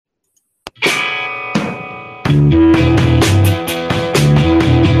Hello,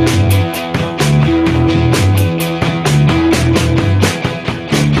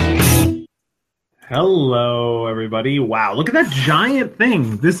 everybody. Wow, look at that giant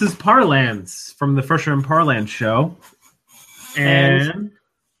thing. This is Parlance from the Fresher and Parlance show. And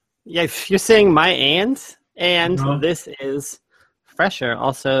yeah, you're saying my and No. This is Fresher,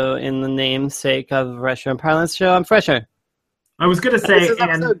 also in the namesake of Fresher and Parlance show. I'm Fresher. I was going to say,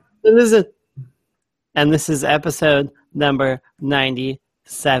 this is episode number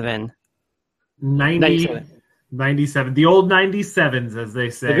 97. 97. The old 97s, as they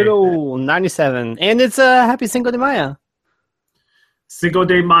say. The good old 97. And it's a happy Cinco de Mayo. Cinco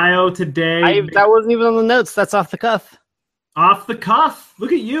de Mayo today. That wasn't even on the notes. That's off the cuff. Off the cuff.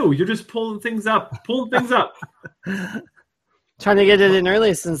 Look at you. You're just pulling things up. Trying to get it in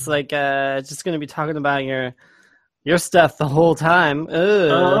early since, just going to be talking about your stuff the whole time.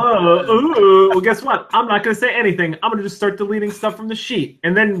 Well, guess what? I'm not going to say anything. I'm going to just start deleting stuff from the sheet.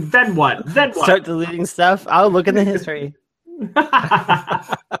 And then what? Start deleting stuff? I'll look in the history.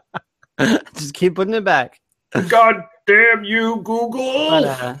 Just keep putting it back. God damn you,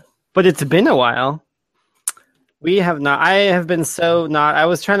 Google! But it's been a while. We have not. I have been so not. I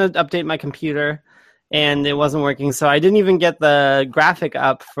was trying to update my computer, and it wasn't working. So I didn't even get the graphic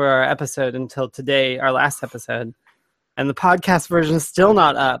up for our episode until today, our last episode. And the podcast version is still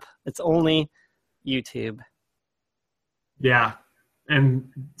not up. It's only YouTube. Yeah. And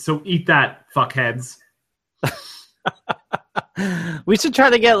so eat that, fuckheads. We should try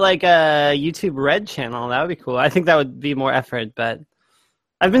to get a YouTube Red channel. That would be cool. I think that would be more effort, but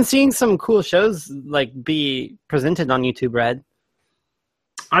I've been seeing some cool shows be presented on YouTube Red.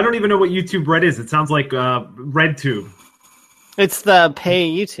 I don't even know what YouTube Red is. It sounds like RedTube. It's the pay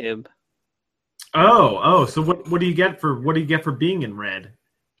YouTube. Oh! So what do you get for being in Red?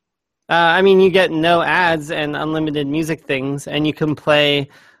 You get no ads and unlimited music things, and you can play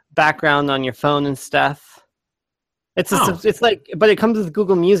background on your phone and stuff. But it comes with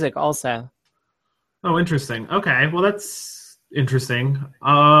Google Music also. Oh, interesting. Okay, well that's interesting.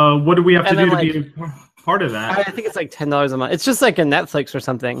 What do we have to do to be part of that? I think it's $10 a month. It's just like a Netflix or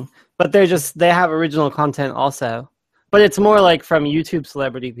something, but they have original content also. But it's more from YouTube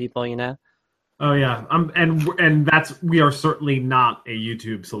celebrity people, you know. Oh yeah, and we are certainly not a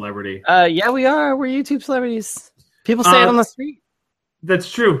YouTube celebrity. Yeah, we are. We're YouTube celebrities. People say it on the street.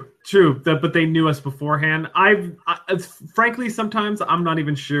 That's true. But they knew us beforehand. Frankly, sometimes I'm not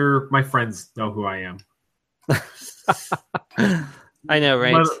even sure my friends know who I am. I know,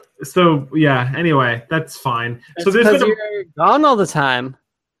 right? Anyway, that's fine. So you're gone all the time.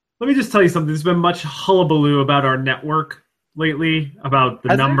 Let me just tell you something. There's been much hullabaloo about our network lately, about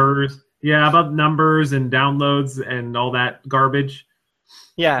the numbers. Yeah, about numbers and downloads and all that garbage.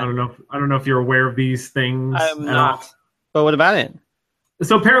 Yeah. I don't know if you're aware of these things. I'm not. But what about it?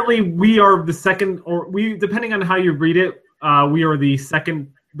 So apparently we are the second, depending on how you read it, we are the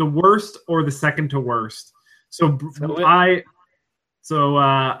worst or the second to worst. Here's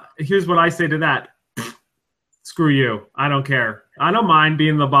what I say to that. Screw you. I don't care. I don't mind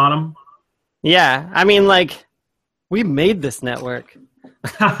being the bottom. Yeah. We made this network.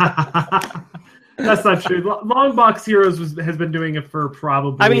 That's not true. Longbox Heroes has been doing it for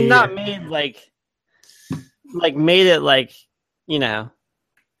probably... not made, made it,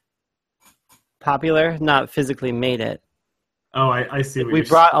 popular, not physically made it. Oh, I see what we you're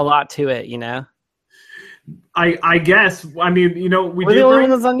brought a lot to it, you know? I guess. We're the only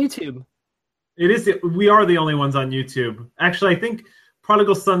ones on YouTube. It is. We are the only ones on YouTube. Actually, I think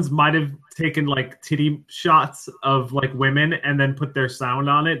Prodigal Sons might have taken titty shots of women and then put their sound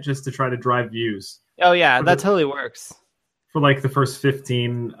on it just to try to drive views. Oh yeah, that totally works. For the first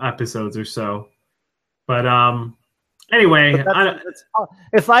 15 episodes or so. But anyway,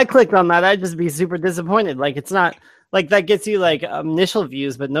 if I clicked on that, I'd just be super disappointed. It's not that gets you initial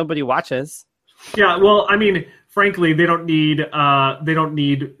views, but nobody watches. Yeah, well, frankly, they don't need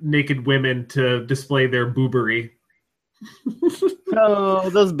naked women to display their boobery. Oh,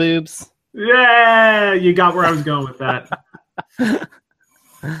 those boobs. Yeah, you got where I was going with that.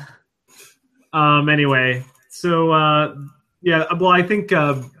 Anyway, so I think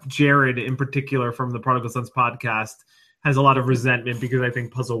Jared in particular from the Prodigal Sons podcast has a lot of resentment because I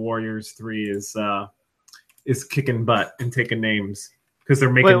think Puzzle Warriors 3 is kicking butt and taking names because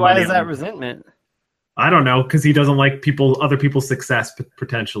they're making. Wait, why is that resentment? I don't know, because he doesn't like other people's success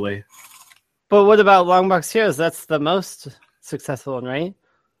potentially. But what about Longbox Heroes? That's the most successful one, right?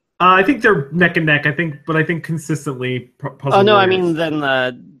 I think they're neck and neck. I think consistently. Puzzle Warriors.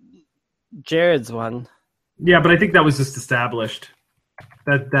 Then Jared's one. Yeah, but I think that was just established.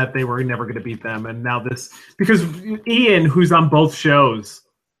 that they were never going to beat them, and now this because Ian, who's on both shows,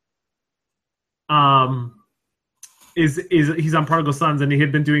 is he's on Prodigal Sons, and he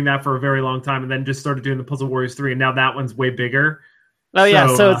had been doing that for a very long time, and then just started doing the Puzzle Warriors 3, and now that one's way bigger. Oh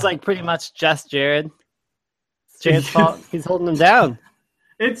yeah, so it's like pretty much just Jared. It's Jared's fault. He's holding them down.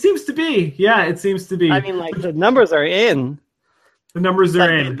 It seems to be. Yeah, it seems to be. I mean, like the numbers are in. The numbers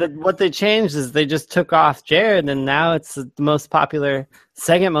are in. What they changed is they just took off Jared, and now it's the most popular,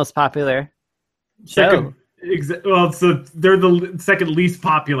 second most popular show. They're the second least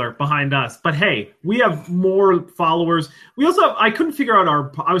popular behind us. But hey, we have more followers. We also I couldn't figure out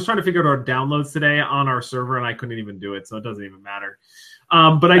I was trying to figure out our downloads today on our server, and I couldn't even do it, so it doesn't even matter.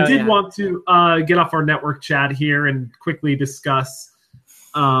 But I did want to get off our network chat here and quickly discuss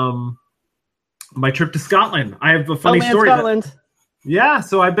my trip to Scotland. I have a funny story. Scotland. Yeah,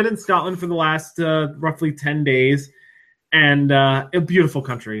 so I've been in Scotland for the last roughly 10 days, and a beautiful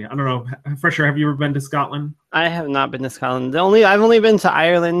country. I don't know, Fresher, have you ever been to Scotland? I have not been to Scotland. I've only been to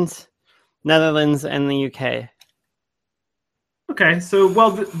Ireland, Netherlands, and the UK. Okay, so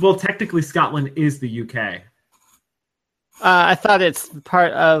well, technically Scotland is the UK. I thought it's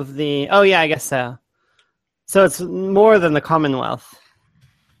part of the. Oh yeah, I guess so. So it's more than the Commonwealth,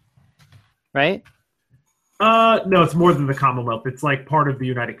 right? No, it's more than the Commonwealth. It's like part of the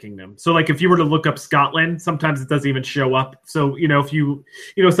United Kingdom. So like if you were to look up Scotland, sometimes it doesn't even show up. So, if you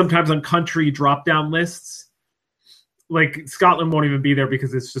sometimes on country drop-down lists, like Scotland won't even be there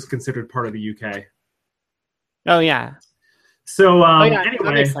because it's just considered part of the UK. Oh, yeah. So, anyway.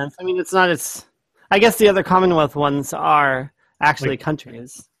 That makes sense. I mean, I guess the other Commonwealth ones are actually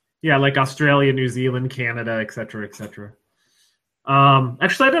countries. Yeah, like Australia, New Zealand, Canada, et cetera, et cetera.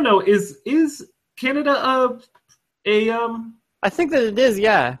 Actually, I don't know. Is Canada I think that it is,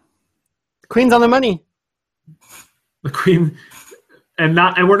 yeah. Queen's on the money. The Queen, and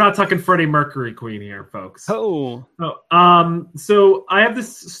we're not talking Freddie Mercury Queen here, folks. Oh. So I have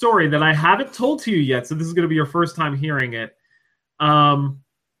this story that I haven't told to you yet, so this is going to be your first time hearing it.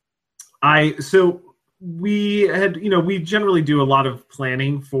 We generally do a lot of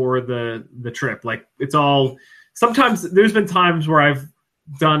planning for the trip. Like sometimes there's been times where I've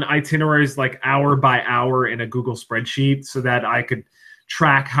done itineraries like hour by hour in a Google spreadsheet so that I could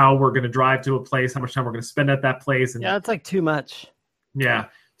track how we're going to drive to a place, how much time we're going to spend at that place. And it's like too much. Yeah.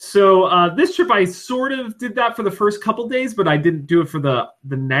 So this trip, I sort of did that for the first couple days, but I didn't do it for the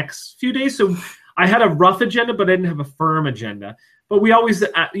next few days. So I had a rough agenda, but I didn't have a firm agenda. But we always,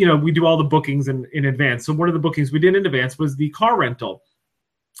 we do all the bookings in advance. So one of the bookings we did in advance was the car rental.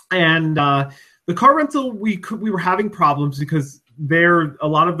 And the car rental, we were having problems because a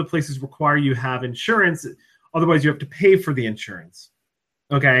lot of the places require you have insurance. Otherwise, you have to pay for the insurance.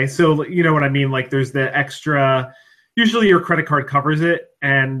 Okay, so you know what I mean? Like there's the extra, usually your credit card covers it.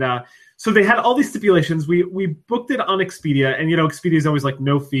 And so they had all these stipulations. We booked it on Expedia, and Expedia is always like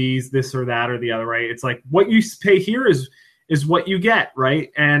no fees, this or that or the other, right? It's like what you pay here is what you get,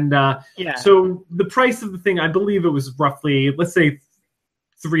 right? And so the price of the thing, I believe it was roughly, let's say,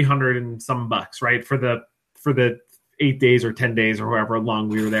 $300 and some bucks, right? For the 8 days or 10 days or however long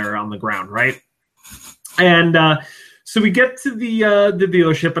we were there on the ground, right? And so we get to the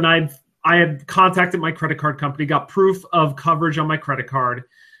dealership, and I had contacted my credit card company, got proof of coverage on my credit card,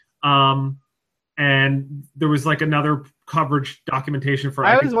 and there was like another coverage documentation for.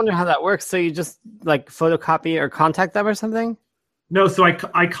 I always wonder how that works. So you just like photocopy or contact them or something? No, so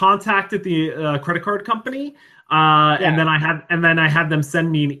I contacted the credit card company, and then I had them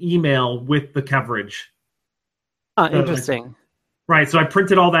send me an email with the coverage. Oh, interesting. Right, so I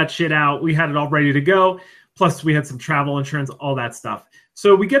printed all that shit out. We had it all ready to go. Plus, we had some travel insurance, all that stuff.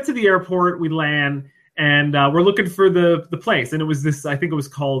 So we get to the airport, we land, and we're looking for the place. And it was this, I think it was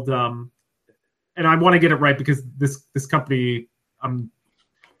called, and I want to get it right because this company, I'm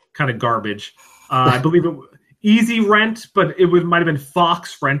kind of garbage. I believe it Easy Rent, but might have been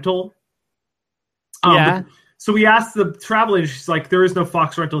Fox Rental. So we asked the travel agent, she's like, there is no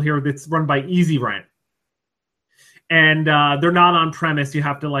Fox Rental here. It's run by Easy Rent. And they're not on premise. You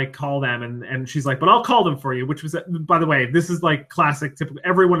have to like call them, and she's like, "But I'll call them for you." Which was, by the way, this is like classic. Typical.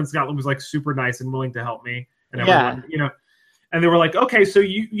 Everyone in Scotland was like super nice and willing to help me, and everyone, and they were like, "Okay, so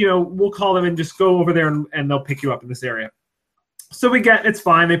we'll call them and just go over there, and they'll pick you up in this area." So it's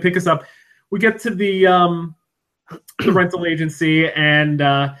fine. They pick us up. We get to the rental agency, and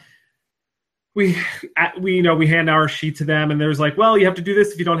we hand our sheet to them, and there's like, well, you have to do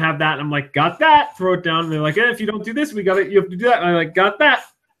this if you don't have that. And I'm like, got that, throw it down. And they're like, if you don't do this, you have to do that. And I'm like, got that.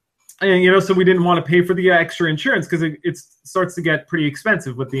 And so we didn't want to pay for the extra insurance because it starts to get pretty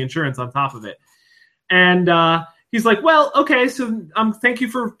expensive with the insurance on top of it. And he's like, well, okay, so thank you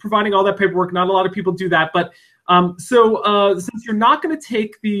for providing all that paperwork. Not a lot of people do that, but since you're not going to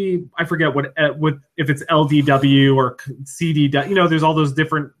take I forget what if it's LDW or CDW, there's all those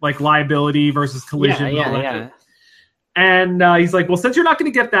different like liability versus collision. Yeah. And he's like, well, since you're not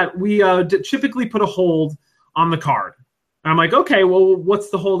going to get that, we typically put a hold on the card. And I'm like, okay, well, what's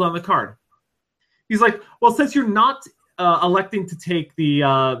the hold on the card? He's like, well, since you're not electing to take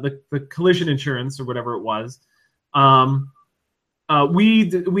the collision insurance or whatever it was,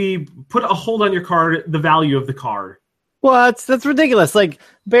 we put a hold on your card, the value of the card. Well, that's ridiculous. Like,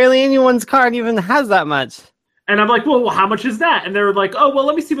 barely anyone's card even has that much. And I'm like, well, how much is that? And they're like, oh, well,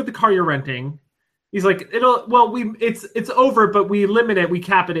 let me see what the car you're renting. He's like, it's over, but we limit it, we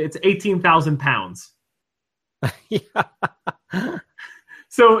cap it. It's 18,000 pounds. Yeah.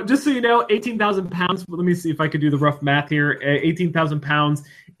 So just so you know, 18,000 pounds. Let me see if I could do the rough math here. 18,000 pounds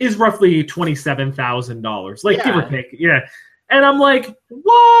is roughly $27,000, like give or take. Yeah. And I'm like,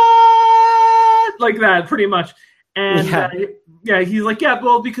 what? Like that, pretty much. And he's like, yeah,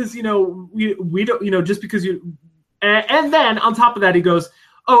 well, because we don't, just because you. And then on top of that, he goes,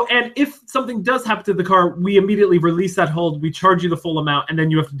 oh, and if something does happen to the car, we immediately release that hold. We charge you the full amount, and then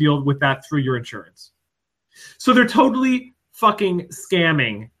you have to deal with that through your insurance. So they're totally fucking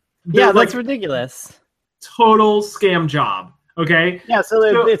scamming. That's like, ridiculous. Total scam job. Okay. Yeah.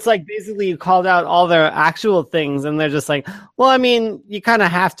 So it's like basically you called out all their actual things, and they're just like, well, I mean, you kind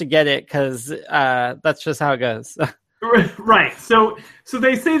of have to get it because that's just how it goes. Right. So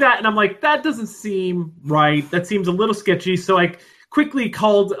they say that, and I'm like, that doesn't seem right. That seems a little sketchy. So I quickly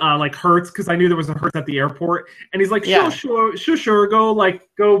called like Hertz because I knew there was a Hertz at the airport, and he's like, sure,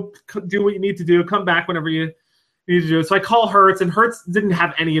 go do what you need to do. Come back whenever you need to do it. So I call Hertz, and Hertz didn't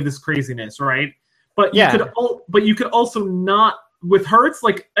have any of this craziness, right? But you could also not with Hertz,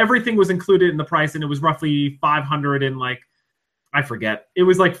 like everything was included in the price, and it was roughly 500 and like I forget. It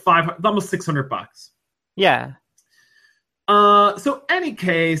was like almost $600. Yeah. So any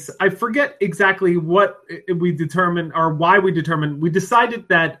case, I forget exactly what we determined or why we determined. We decided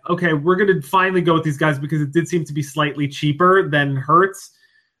that, okay, we're going to finally go with these guys because it did seem to be slightly cheaper than Hertz.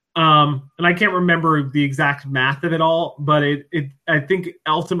 And I can't remember the exact math of it all, but I think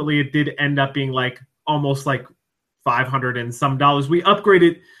ultimately it did end up being like almost like $500 and some dollars. We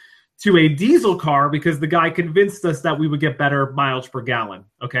upgraded to a diesel car because the guy convinced us that we would get better mileage per gallon.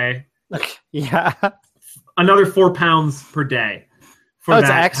 Okay. Yeah. Another 4 pounds per day. It's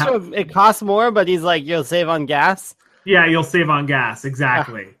extra. It costs more, but he's like, you'll save on gas. Yeah, you'll save on gas.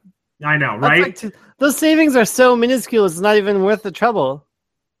 Exactly. I know, right? Like those savings are so minuscule. It's not even worth the trouble.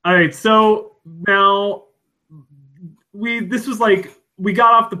 All right. So now we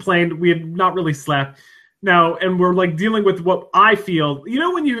got off the plane. We had not really slept now. And we're like dealing with what I feel,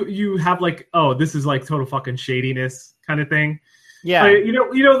 when you have like, oh, this is like total fucking shadiness kind of thing. Yeah.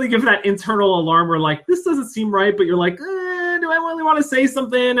 They give that internal alarm where like, this doesn't seem right, but you're like, do I really want to say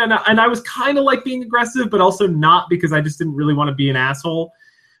something? And I was kind of like being aggressive, but also not because I just didn't really want to be an asshole.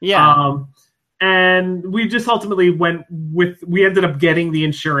 Yeah. And we just ultimately we ended up getting the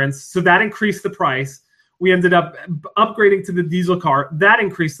insurance. So that increased the price. We ended up upgrading to the diesel car. That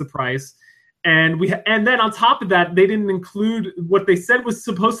increased the price. And then on top of that, they didn't include what they said was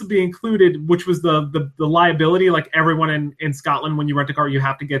supposed to be included, which was the liability. Like everyone in Scotland, when you rent a car, you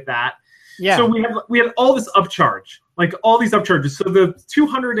have to get that. Yeah. So we had all this upcharge, like all these upcharges. So the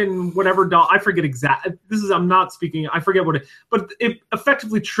 $200 and whatever I forget exact. I'm not speaking. I forget but it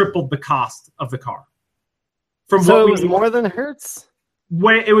effectively tripled the cost of the car. So it was more than Hertz.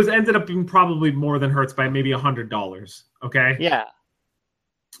 It ended up being probably more than Hertz by maybe $100. Okay. Yeah.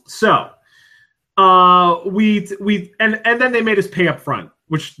 So. We then they made us pay up front,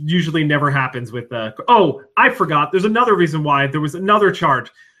 which usually never happens with I forgot. There's another reason why there was another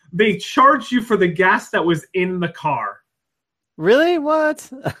charge. They charged you for the gas that was in the car. Really? What?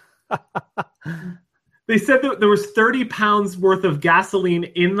 They said that there was 30 pounds worth of gasoline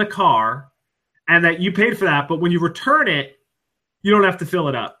in the car and that you paid for that. But when you return it, you don't have to fill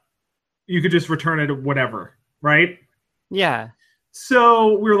it up. You could just return it or whatever. Right? Yeah.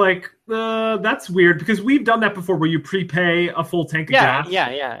 So we're like, that's weird because we've done that before where you prepay a full tank of gas.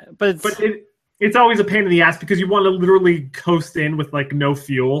 Yeah. But it's always a pain in the ass because you want to literally coast in with like no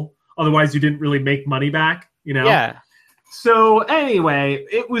fuel. Otherwise, you didn't really make money back, Yeah. So anyway,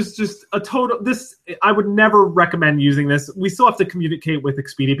 it was just a total. I would never recommend using this. We still have to communicate with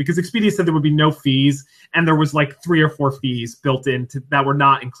Expedia because Expedia said there would be no fees, and there was like 3 or 4 fees built into that were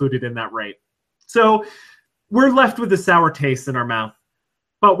not included in that rate. So we're left with a sour taste in our mouth,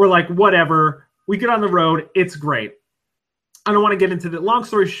 but we're like, whatever. We get on the road. It's great. I don't want to get into the long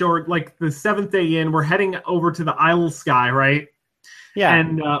story short. Like the 7th day in, we're heading over to the Isle of Skye, right? Yeah.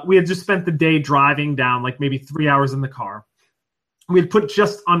 And we had just spent the day driving down, like maybe 3 hours in the car. We had put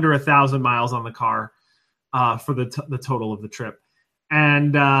just under 1,000 miles on the car for the total of the trip.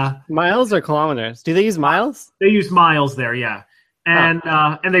 And miles or kilometers? Do they use miles? They use miles there, yeah. And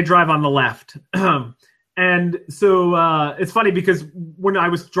and they drive on the left. And so it's funny because when I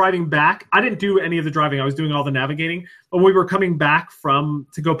was driving back, I didn't do any of the driving. I was doing all the navigating. But when we were coming back to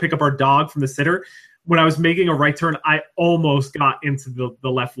go pick up our dog from the sitter, when I was making a right turn, I almost got into the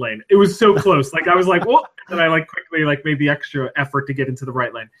left lane. It was so close. Like I was like, whoa, and I like quickly like made the extra effort to get into the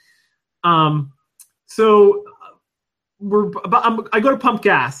right lane. So I go to pump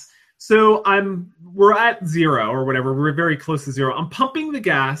gas. So we're at 0 or whatever. We're very close to 0. I'm pumping the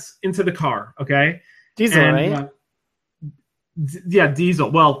gas into the car. Okay. Diesel, right? Yeah,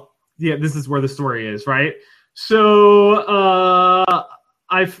 diesel. Well, yeah, this is where the story is, right? So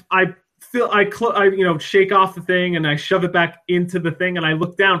I shake off the thing and I shove it back into the thing and I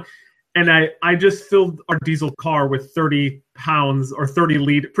look down and I just filled our diesel car with 30 pounds or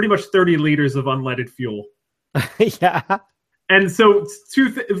 30 pretty much 30 liters of unleaded fuel. Yeah. And so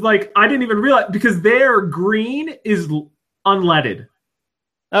I didn't even realize because their green is unleaded.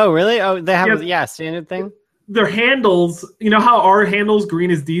 Oh, really? Oh, they have standard thing? Their handles, you know how our handles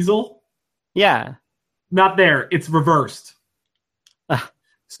green is diesel? Yeah. Not there. It's reversed.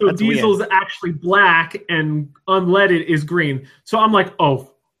 So diesel is actually black and unleaded is green. So I'm like,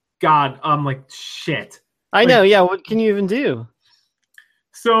 oh, God. I'm like, shit. I know. Yeah. What can you even do?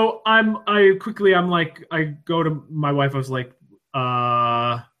 So I go to my wife. I was like,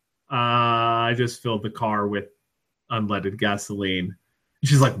 I just filled the car with unleaded gasoline.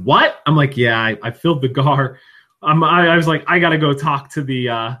 She's like, what? I'm like, yeah, I filled the car. I was like, I gotta go talk to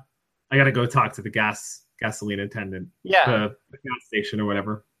the gasoline attendant. Yeah. The gas station or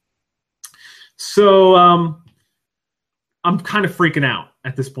whatever. So I'm kind of freaking out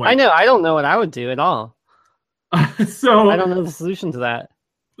at this point. I know. I don't know what I would do at all. So I don't know the solution to that.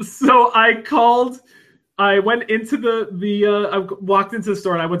 So I went into I walked into the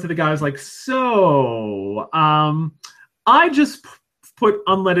store and I went to the guy. I was like, so I just put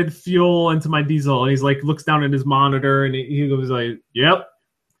unleaded fuel into my diesel. And he's like, looks down at his monitor and he goes like, yep.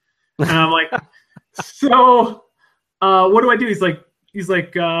 And I'm like, so what do I do? He's like,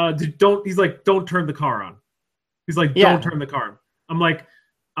 don't turn the car on. He's like, don't turn the car on. I'm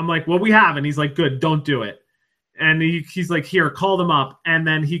like, well, we have. And he's like, good, don't do it. And he's like, here, call them up. And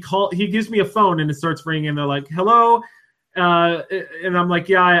then he gives me a phone and it starts ringing. And they're like, hello. And I'm like,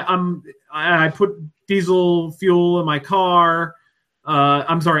 yeah, I put diesel fuel in my car.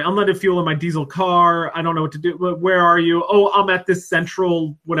 Unleaded fuel in my diesel car. I don't know what to do. Where are you? Oh, I'm at this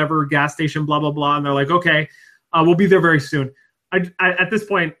central whatever gas station, blah, blah, blah. And they're like, okay, we'll be there very soon. I at this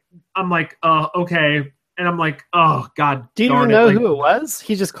point, I'm like, okay. And I'm like, oh, God. Do you even know who it was?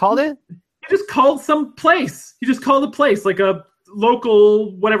 He just called it? He just called some place. He just called a place, like a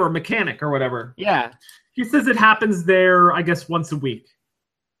local whatever, mechanic or whatever. Yeah. He says it happens there, I guess, once a week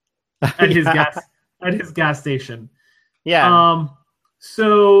at his gas station. Yeah.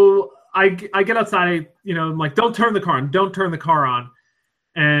 So I get outside, I'm like, don't turn the car on.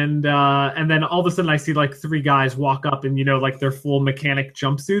 And then all of a sudden I see like 3 guys walk up in, like their full mechanic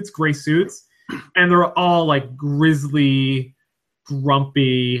jumpsuits, gray suits. And they're all like grizzly,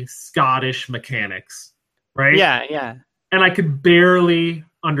 grumpy Scottish mechanics. Right? Yeah, yeah. And I could barely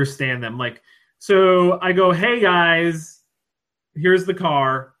understand them. Like, so I go, hey guys, here's the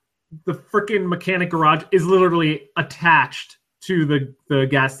car. The freaking mechanic garage is literally attached to the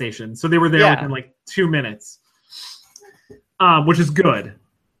gas station. So they were there within like 2 minutes, which is good.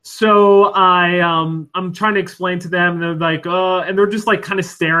 So I'm trying to explain to them, and they're like, and they're just like kind of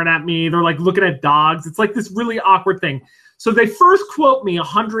staring at me. They're like looking at dogs. It's like this really awkward thing. So they first quote me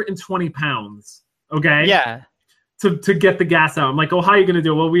 120 pounds. Okay. Yeah. To get the gas out. I'm like, oh, how are you going to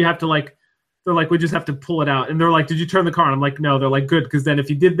do it? Well, we have to they're like, we just have to pull it out. And they're like, did you turn the car on? I'm like, no. They're like, good. Because then if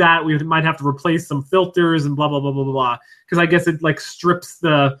you did that, we might have to replace some filters and blah, blah, blah, blah, blah, blah. Because I guess it like strips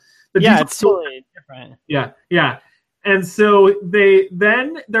the yeah, it's totally different. Yeah. Yeah. And so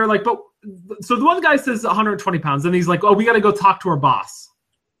they're like, but so the one guy says 120 pounds. And he's like, oh, we got to go talk to our boss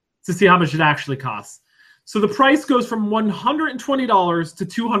to see how much it actually costs. So the price goes from $120 to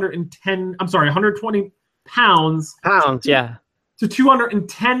 210. I'm sorry, 120 pounds. Yeah. To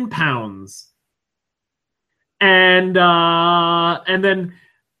 210 pounds. And then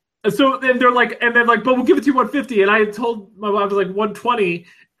they're like, but we'll give it to you 150. And I had told my wife, I was like 120,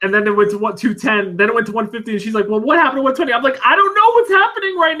 and then it went to 210, then it went to 150, and she's like, well, what happened to 120? I'm like, I don't know what's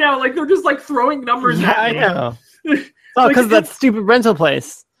happening right now. Like, they're just like throwing numbers at me. I know. Oh, because that stupid rental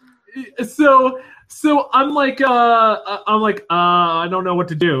place. So I'm like, I don't know what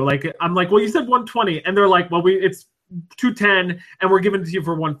to do. Like, I'm like, well, you said 120, and they're like, well, it's 210, and we're giving it to you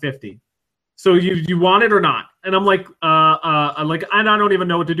for 150. So you want it or not? And I'm like, I don't even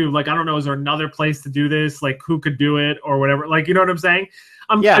know what to do. Like, I don't know. Is there another place to do this? Like, who could do it or whatever? Like, you know what I'm saying?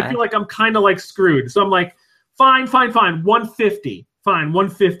 I feel like I'm kind of like screwed. So I'm like, fine, 150, fine,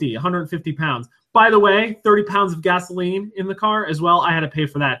 150, 150 pounds. By the way, 30 pounds of gasoline in the car as well. I had to pay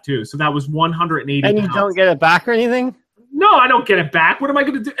for that too. So that was 180 And you pounds. don't get it back or anything? No, I don't get it back. What am I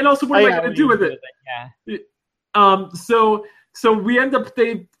going to do? And also, what am I going to do with it? So we end up,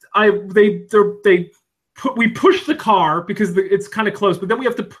 we push the car because it's kind of close, but then we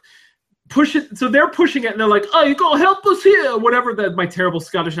have to push it. So they're pushing it and they're like, oh, you going to help us here? Whatever, my terrible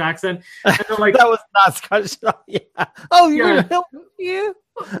Scottish accent. And they're like, that was not Scottish. Yeah. Oh, you're going to help us here?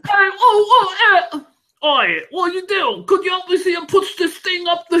 What you do? Could you help me see and push this thing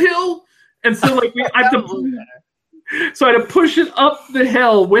up the hill? And so like I had to push it up the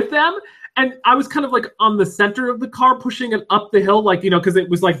hill with them, and I was kind of like on the center of the car pushing it up the hill, like, you know, because it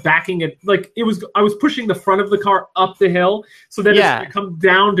was like backing it, like I was pushing the front of the car up the hill, so then it's going to come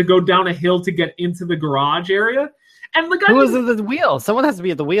down to go down a hill to get into the garage area. And the guy who was at the wheel? Someone has to be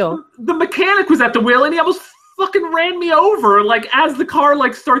at the wheel. The mechanic was at the wheel, and he almost fucking ran me over, like, as the car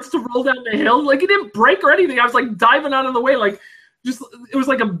like starts to roll down the hill. Like, he didn't brake or anything. I was like diving out of the way, like, just, it was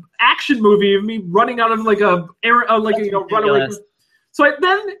like an action movie of me running out of like runaway. So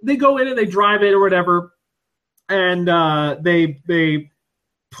then they go in and they drive it or whatever, and they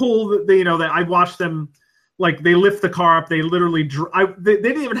pull I watched them, like, they lift the car up. They literally they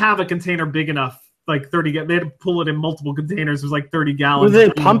didn't even have a container big enough, like 30. They had to pull it in multiple containers. It was like 30 gallons. Did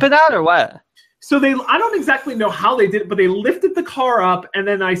they pump it out or what? So I don't exactly know how they did it, but they lifted the car up, and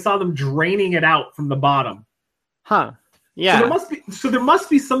then I saw them draining it out from the bottom. Huh. Yeah. So there must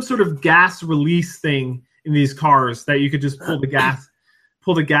be some sort of gas release thing in these cars that you could just pull the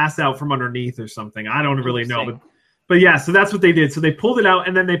gas out from underneath or something. I don't really know, but yeah. So that's what they did. So they pulled it out,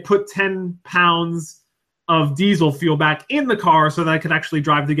 and then they put 10 pounds of diesel fuel back in the car so that I could actually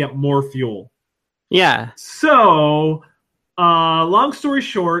drive to get more fuel. Yeah. So. Long story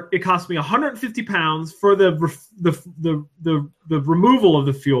short, it cost me 150 pounds for the removal of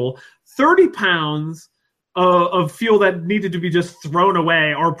the fuel, 30 pounds of fuel that needed to be just thrown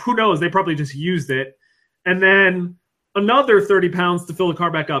away, or who knows, they probably just used it, and then another 30 pounds to fill the car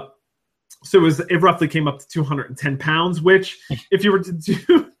back up. So it roughly came up to 210 pounds, which, if you were to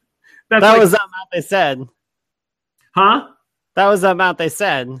do, that was the amount they said. Huh? That was the amount they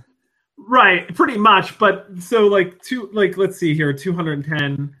said. Right, pretty much. But so let's see here,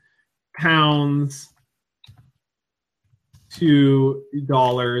 210 pounds to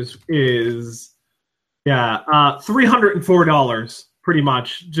dollars is $304 pretty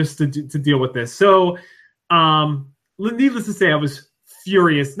much just to deal with this. So needless to say, I was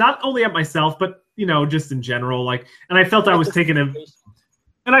furious, not only at myself, but just in general, like, and I felt I was taken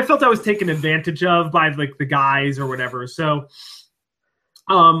advantage of by like the guys or whatever. So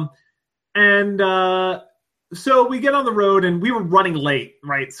so we get on the road, and we were running late,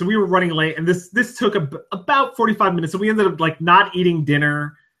 right? So we were running late, and this took about 45 minutes. So we ended up like not eating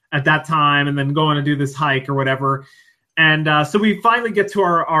dinner at that time, and then going to do this hike or whatever. And so we finally get to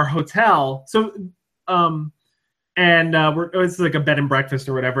our hotel. So it's like a bed and breakfast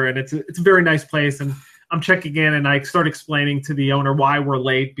or whatever, and it's a very nice place. And I'm checking in, and I start explaining to the owner why we're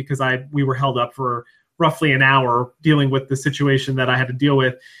late, because we were held up for roughly an hour dealing with the situation that I had to deal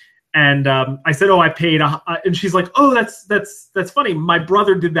with. And I said, I paid. And she's like, oh, that's funny. My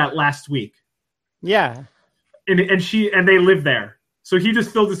brother did that last week. Yeah. And they live there. So he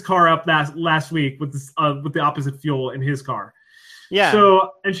just filled his car up last week with the opposite fuel in his car. Yeah.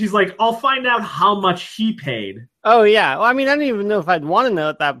 So, and she's like, I'll find out how much he paid. Oh, yeah. Well, I mean, I don't even know if I'd want to know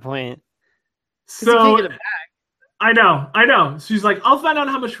at that point. So you can't get it back. I know. She's like, I'll find out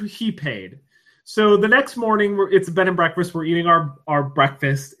how much he paid. So the next morning, it's a bed and breakfast. We're eating our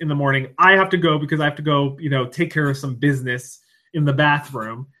breakfast in the morning. I have to go because I have to go, take care of some business in the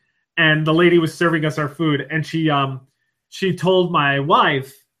bathroom. And the lady was serving us our food, and she told my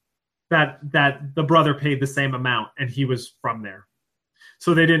wife that the brother paid the same amount, and he was from there.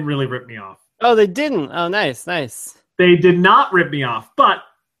 So they didn't really rip me off. Oh, they didn't? Oh, nice. They did not rip me off. But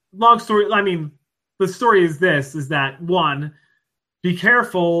long story, I mean, the story is that, one, be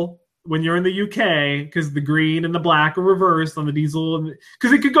careful when you're in the UK, because the green and the black are reversed on the diesel,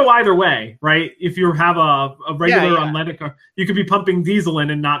 because it could go either way, right? If you have a regular unleaded car, you could be pumping diesel in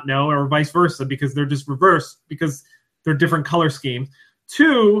and not know, or vice versa, because they're just reversed, because they're different color schemes.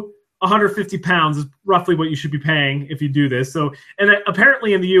 Two, 150 pounds is roughly what you should be paying if you do this. So, and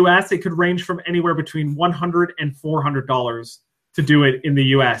apparently in the U.S., it could range from anywhere between $100 and $400 to do it in the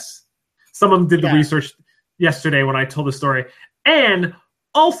U.S. Someone did the research yesterday when I told the story. And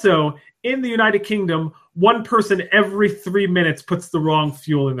also, in the United Kingdom, one person every 3 minutes puts the wrong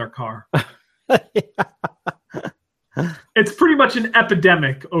fuel in their car. It's pretty much an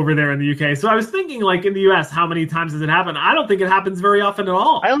epidemic over there in the UK. So I was thinking, like, in the US, how many times does it happen? I don't think it happens very often at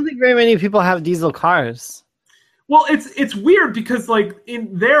all. I don't think very many people have diesel cars. Well, it's weird because, like,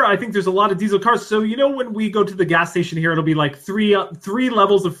 in there, I think there's a lot of diesel cars. So, you know, when we go to the gas station here, it'll be like three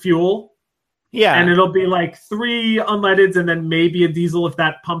levels of fuel. Yeah. And it'll be like 3 unleadeds and then maybe a diesel if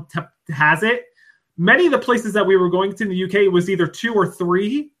that pump has it. Many of the places that we were going to in the UK, it was either 2 or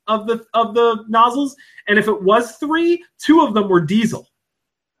 3 of the nozzles. And if it was 3, 2 of them were diesel.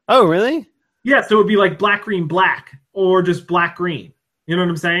 Oh, really? Yeah, so it would be like black, green, black, or just black, green. You know what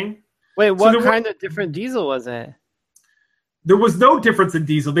I'm saying? Wait, what kind of different diesel was it? There was no difference in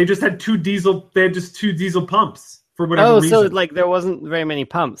diesel. They just had 2 diesel. They had just 2 diesel pumps for whatever reason. Oh, so like there wasn't very many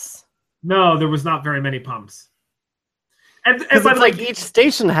pumps. No, there was not very many pumps. And it's like each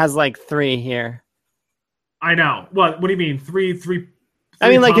station has like 3 here. I know. What do you mean? Three I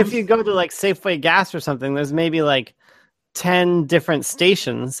mean, like pumps? if you go to like Safeway Gas or something, there's maybe like 10 different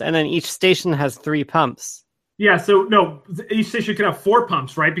stations, and then each station has 3 pumps. Yeah, so no, each station could have 4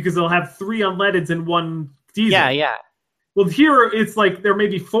 pumps, right? Because they'll have 3 unleadeds and 1 diesel. Yeah. Well, here it's like there may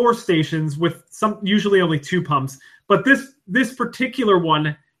be 4 stations with usually only 2 pumps, but this particular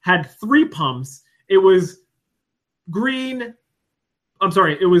one had 3 pumps. It was black,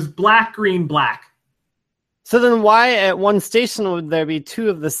 green, black. So then why at one station would there be 2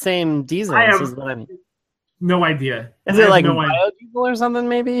 of the same diesels? I have no idea. Is it like biodiesel or something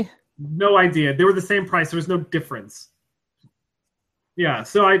maybe? No idea. They were the same price. There was no difference. Yeah,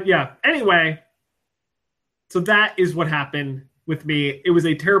 Anyway, so that is what happened with me. It was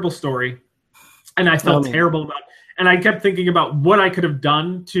a terrible story, and I felt terrible about it. And I kept thinking about what I could have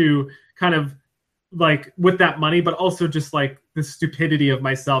done to kind of like with that money, but also just like the stupidity of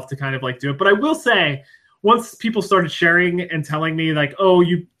myself to kind of like do it. But I will say, once people started sharing and telling me like, oh,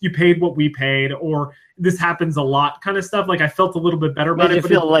 you paid what we paid, or this happens a lot kind of stuff, like I felt a little bit better about it. Did you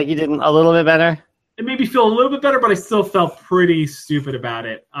feel like you did a little bit better? It made me feel a little bit better, but I still felt pretty stupid about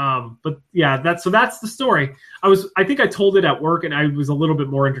it. But yeah, that's the story. I think I told it at work, and I was a little bit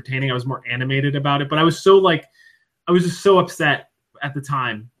more entertaining. I was more animated about it, but I was just so upset at the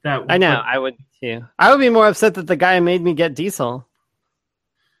time that I know I would too. I would be more upset that the guy made me get diesel.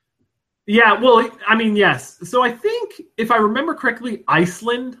 Yeah, well, I mean, yes. So I think if I remember correctly,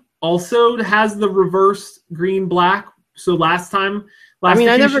 Iceland also has the reverse green black. So I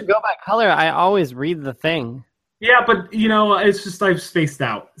never go by color. I always read the thing. Yeah, but it's just I've spaced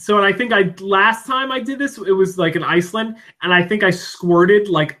out. So, and I think last time I did this, it was like in Iceland, and I think I squirted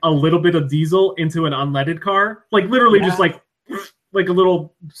like a little bit of diesel into an unleaded car, like literally just like a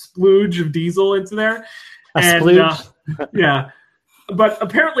little splooge of diesel into there. Splooge. Yeah, but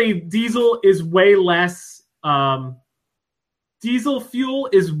apparently diesel is way less. Diesel fuel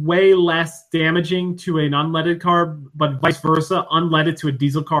is way less damaging to an unleaded car, but vice versa, unleaded to a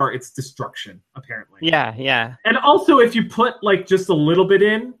diesel car, it's destruction, apparently. Yeah. And also, if you put like just a little bit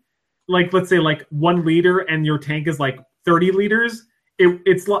in, like let's say like 1 liter and your tank is like 30 liters,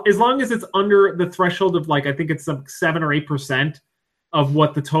 it's as long as it's under the threshold of like, I think it's some 7 or 8% of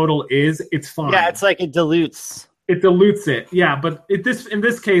what the total is, it's fine. Yeah, it's like it dilutes. It dilutes it, yeah. But in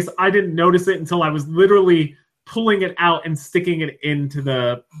this case, I didn't notice it until I was literally pulling it out and sticking it into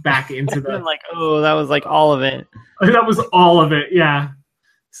the like, oh, that was like all of it. That was all of it, yeah.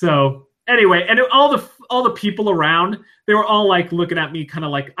 So anyway, and all the people around, they were all like looking at me, kind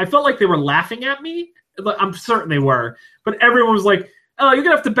of like, I felt like they were laughing at me. I'm certain they were, but everyone was like, "Oh, you're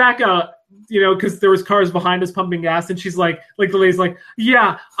gonna have to back up," because there was cars behind us pumping gas, and she's like the lady's like,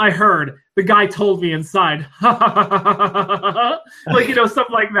 "Yeah, I heard. The guy told me inside." Like, stuff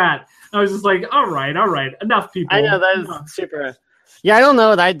like that. I was just like, all right, enough people. I know, that is super. Yeah, I don't know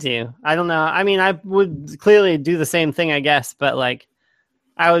what I'd do. I don't know. I mean, I would clearly do the same thing, I guess, but like,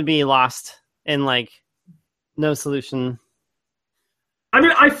 I would be lost in like no solution. I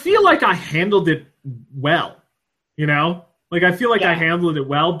mean, I feel like I handled it well, Like, I feel like I handled it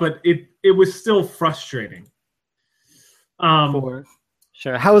well, but it was still frustrating. For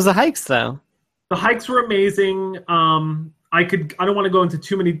sure. How was the hikes, though? The hikes were amazing. I don't want to go into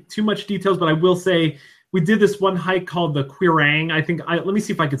too much details, but I will say we did this one hike called the Quirang. Let me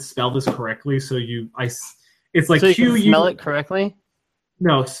see if I could spell this correctly. It's like so you can spell it correctly?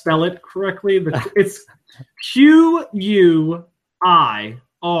 No, spell it correctly. It's Quirang.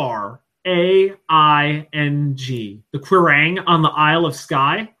 The Quiraing on the Isle of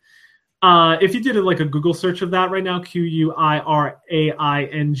Skye. If you did like a Google search of that right now,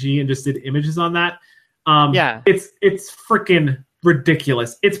 Quiraing, and just did images on that, it's freaking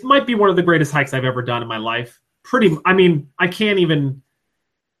ridiculous. It might be one of the greatest hikes I've ever done in my life. I can't even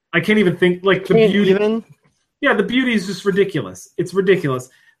think like the beauty. Yeah, the beauty is just ridiculous. It's ridiculous.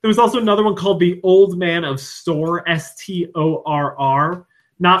 There was also another one called the Old Man of Storr, Storr,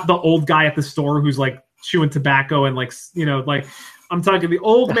 not the old guy at the store who's like chewing tobacco and like, like I'm talking the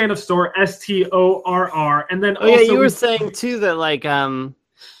Old Man of Storr, Storr, and then you were saying too that like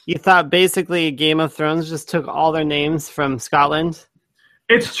you thought basically Game of Thrones just took all their names from Scotland.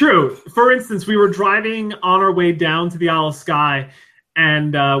 It's true. For instance, we were driving on our way down to the Isle of Skye,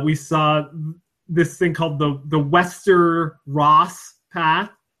 and we saw this thing called the Wester Ross Path.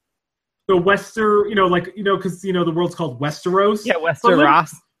 The Wester, because the world's called Westeros. Yeah, Wester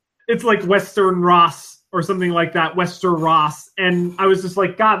Ross. It's like Western Ross or something like that, Wester Ross. And I was just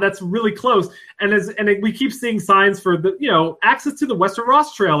like, God, that's really close. And we keep seeing signs for the access to the Western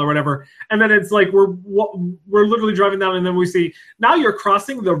Ross Trail or whatever. And then it's like we're literally driving down, and then we see now you're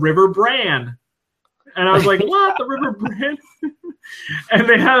crossing the River Bran. And I was like, what? The River Bran? and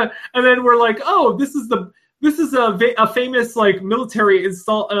then we're like, oh, this is a famous like military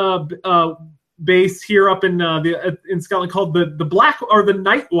base here up in Scotland called the Black or the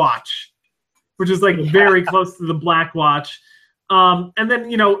Night Watch, which is like very close to the Black Watch. And then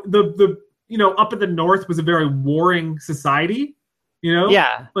the up in the north was a very warring society,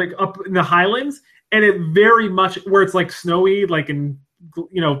 like up in the Highlands, and it very much where it's like snowy, like in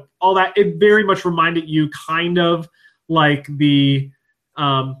all that. It very much reminded you kind of like the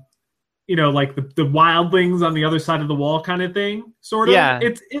like the wildlings on the other side of the wall kind of thing, sort of. Yeah.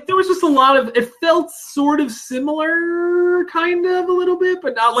 There was just a lot of, it felt sort of similar, kind of a little bit,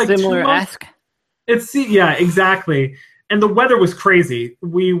 but not like similar-esque. Yeah, exactly. And the weather was crazy.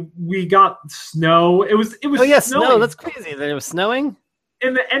 We got snow. It was. Oh yeah, snow. That's crazy that it was snowing.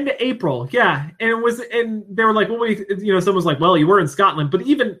 In the end of April, yeah, and they were like, well, someone was like, well, you were in Scotland, but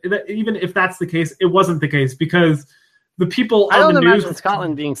even if that's the case, it wasn't the case because the people on the news. I don't imagine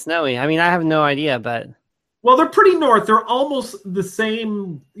Scotland being snowy. I mean, I have no idea, but well, they're pretty north. They're almost the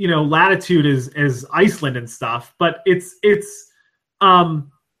same, latitude as Iceland and stuff. But it's rare.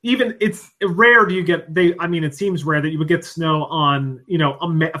 It seems rare that you would get snow on,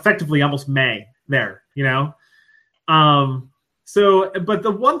 effectively almost May there. So, but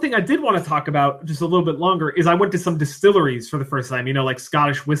the one thing I did want to talk about just a little bit longer is I went to some distilleries for the first time, like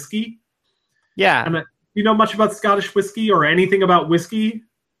Scottish whiskey. Yeah. And you know much about Scottish whiskey or anything about whiskey?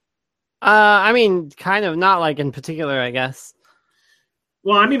 Kind of, not like in particular, I guess.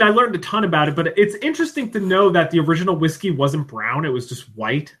 Well, I learned a ton about it, but it's interesting to know that the original whiskey wasn't brown. It was just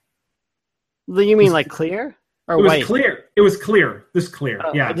white. You mean like clear or white? It was clear. It was clear. This clear.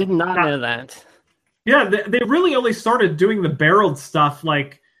 Oh, yeah. I did not know that. Yeah, they really only started doing the barreled stuff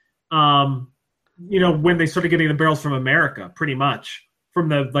like, when they started getting the barrels from America, pretty much from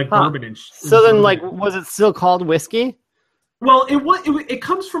the bourbon and. So then, was it still called whiskey? Well, it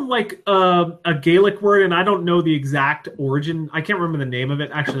comes from like a Gaelic word, and I don't know the exact origin. I can't remember the name of it.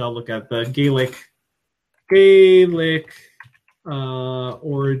 Actually, I'll look at the Gaelic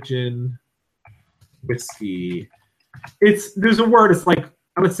origin whiskey. There's a word. It's like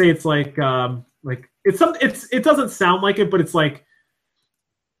I would say it's like it doesn't sound like it, but it's like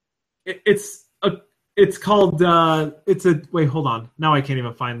it's called wait, hold on. Now I can't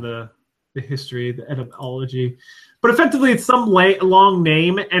even find the history, the etymology. But effectively, it's some long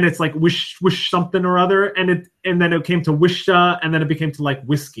name, and it's like wish something or other, and then it came to wisha, and then it became to like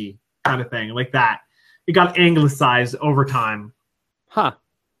whiskey kind of thing, like that. It got anglicized over time. Huh.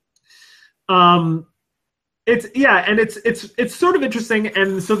 It's sort of interesting,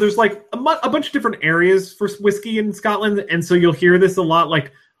 and so there's like a bunch of different areas for whiskey in Scotland, and so you'll hear this a lot,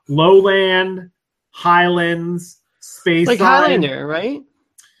 like Lowland, Highlands, Speyside. Like Highlander, right?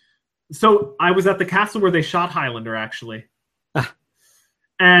 So I was at the castle where they shot Highlander, actually.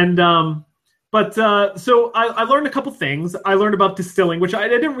 And, so I learned a couple things. I learned about distilling, which I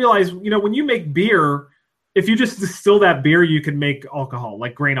didn't realize, when you make beer, if you just distill that beer, you can make alcohol,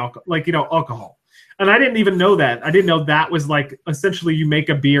 like grain alcohol, alcohol. And I didn't even know that. I didn't know that was like, essentially you make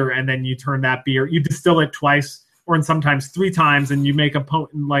a beer and then you turn that beer, you distill it twice or sometimes 3 times, and you make a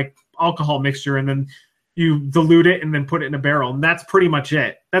potent like alcohol mixture, and then you dilute it and then put it in a barrel, and that's pretty much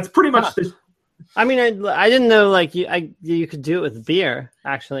it. That's pretty much the. I didn't know like you could do it with beer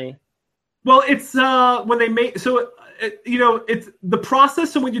actually. Well, it's when they make it's the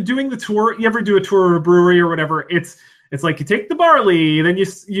process. So when you're doing the tour, you ever do a tour of a brewery or whatever, it's It's like you take the barley, then you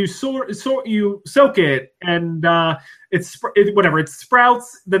soak it, and it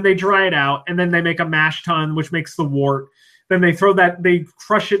sprouts. Then they dry it out, and then they make a mash tun, which makes the wort. Then they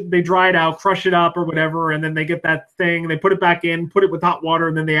crush it, they dry it out, crush it up or whatever, and then they get that thing. They put it back in, put it with hot water,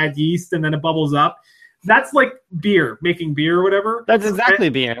 and then they add yeast, and then it bubbles up. That's like beer, making beer or whatever. That's exactly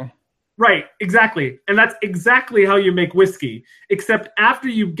beer. Right, exactly, and that's exactly how you make whiskey. Except after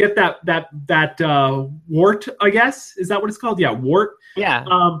you get that wort, I guess, is that what it's called? Yeah, wort. Yeah.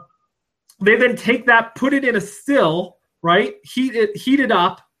 They then take that, put it in a still, right? Heat it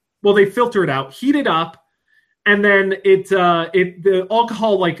up. Well, they filter it out, heat it up, and then the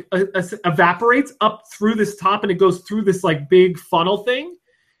alcohol like evaporates up through this top, and it goes through this like big funnel thing.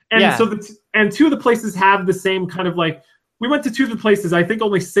 And so two of the places have the same kind of like. We went to two of the places. I think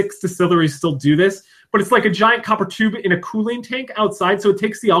only 6 distilleries still do this, but it's like a giant copper tube in a cooling tank outside. So it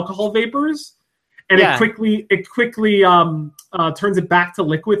takes the alcohol vapors, and it quickly turns it back to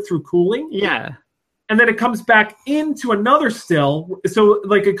liquid through cooling. Yeah, and then it comes back into another still. So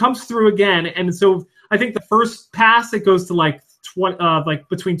like it comes through again, and so I think the first pass it goes to like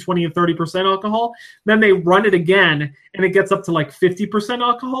between 20 and 30% alcohol. Then they run it again, and it gets up to like 50%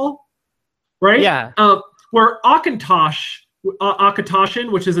 alcohol. Right? Yeah. Where Akatoshin,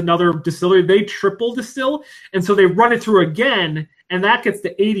 which is another distillery, they triple distill, and so they run it through again, and that gets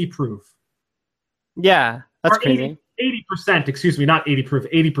to 80 proof. Yeah, that's crazy. 80%, excuse me, not 80 proof,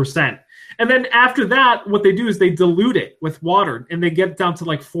 80%. And then after that, what they do is they dilute it with water, and they get it down to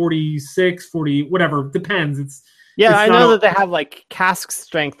like 46, 40, whatever, depends. I know that they have like cask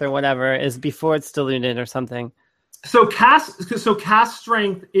strength or whatever is before it's diluted or something. So cask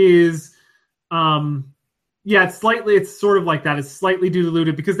strength is... it's sort of like that. It's slightly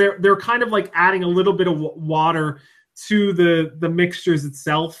diluted because they're kind of like adding a little bit of water to the mixtures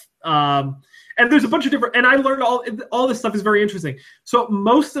itself. And there's a bunch of different. And I learned all this stuff is very interesting. So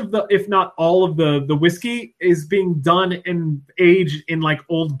most of the, if not all of the whiskey is being done and aged in like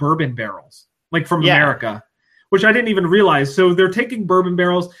old bourbon barrels, like from America, which I didn't even realize. So they're taking bourbon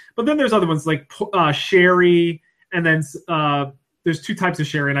barrels, but then there's other ones like sherry, and then there's 2 types of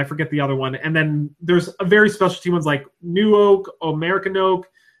sherry, and I forget the other one. And then there's a very specialty ones like New Oak, American Oak,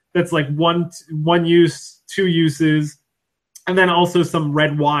 that's like one use, 2 uses. And then also some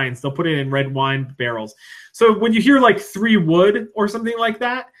red wines. They'll put it in red wine barrels. So when you hear like 3 wood or something like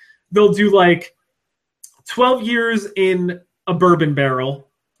that, they'll do like 12 years in a bourbon barrel,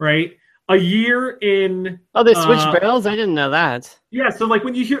 right? A year in... Oh, they switch barrels? I didn't know that. Yeah, so like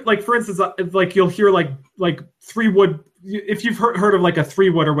when you hear, like for instance, like you'll hear like 3 wood... If you've heard of like a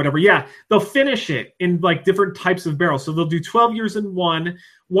 3 wood or whatever, they'll finish it in like different types of barrels. So they'll do 12 years in one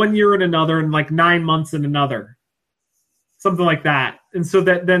year in another, and like 9 months in another, something like that. And so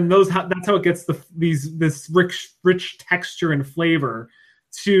that's how it gets this rich texture and flavor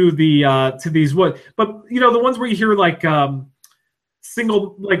to these wood. But the ones where you hear like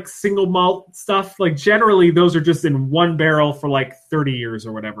single malt stuff, like generally those are just in one barrel for like 30 years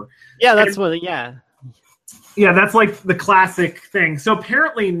or whatever. Yeah, that's Yeah, that's like the classic thing. So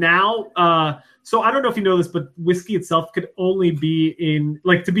apparently now, so I don't know if you know this, but whiskey itself could only be in,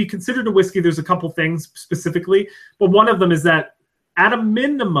 like, to be considered a whiskey, there's a couple things specifically, but one of them is that at a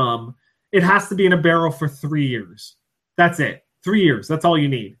minimum, it has to be in a barrel for 3 years. That's it. 3 years. That's all you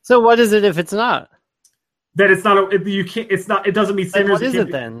need. So what is it if it's not? That it's not, it doesn't mean standards. What is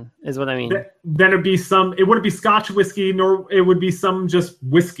it then, is what I mean. Then it'd be it wouldn't be Scotch whiskey, nor it would be some just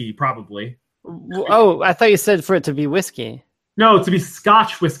whiskey, probably. Oh, I thought you said for it to be whiskey. No, to be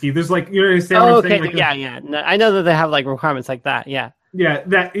Scotch whiskey. There's like, you understand what I'm saying? Like No, I know that they have like requirements like that. Yeah,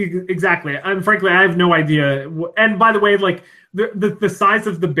 that exactly. And frankly, I have no idea. And by the way, like the size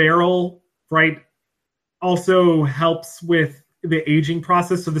of the barrel, right, also helps with the aging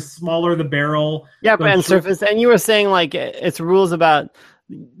process. So the smaller the barrel, and surface. And you were saying like it's rules about.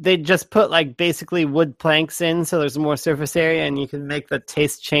 They just put like basically wood planks in, so there's more surface area, and you can make the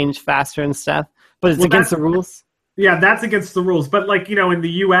taste change faster and stuff. But it's against the rules. Yeah, that's against the rules. But like in the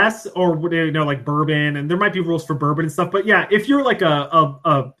U.S. or like bourbon, and there might be rules for bourbon and stuff. But yeah, if you're like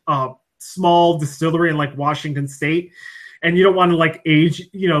a small distillery in like Washington State, and you don't want to like age,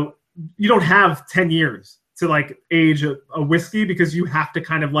 you don't have 10 years to like age a whiskey because you have to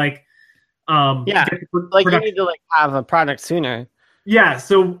kind of like you need to like have a product sooner. Yeah,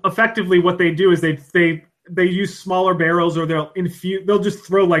 so effectively what they do is they use smaller barrels, or they'll just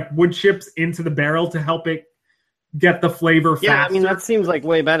throw like wood chips into the barrel to help it get the flavor faster. Yeah, I mean that seems like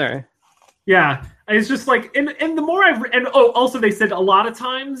way better. Yeah, and it's just like and the more also they said a lot of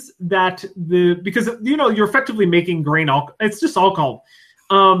times that because you're effectively making grain alcohol. It's just alcohol.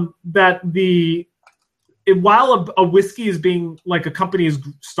 That while a whiskey is being like a company is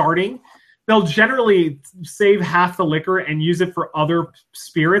starting, they'll generally save half the liquor and use it for other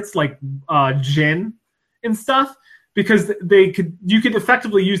spirits like gin and stuff, because you could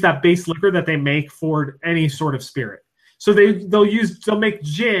effectively use that base liquor that they make for any sort of spirit. So they'll make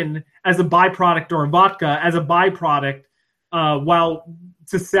gin as a byproduct or vodka as a byproduct while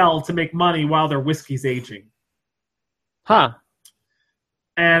to sell to make money while their whiskey's aging. Huh.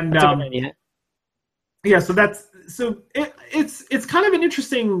 And that's a good idea. Yeah, so it's kind of an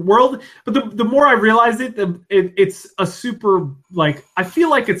interesting world, but the more I realize it, it's a super, like, I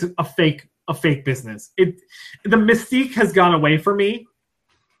feel like it's a fake business. The mystique has gone away from me,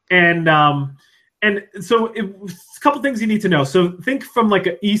 and so a couple things you need to know. So think from like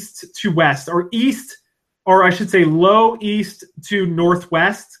a east to west, or I should say low east to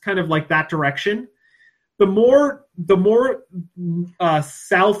northwest, kind of like that direction. The more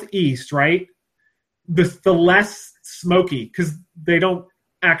southeast, right? The less smoky, because they don't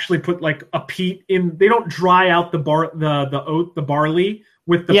actually put like a peat in. They don't dry out the barley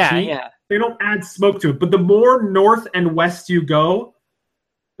with the peat. Yeah. They don't add smoke to it. But the more north and west you go,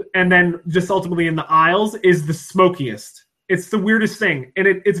 and then just ultimately in the Isles, is the smokiest. It's the weirdest thing, and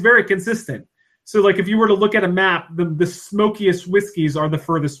it's very consistent. So like if you were to look at a map, the smokiest whiskeys are the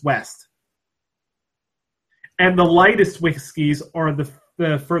furthest west, and the lightest whiskeys are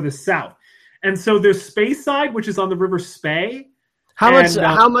the furthest south. And so there's Speyside, which is on the River Spey. How much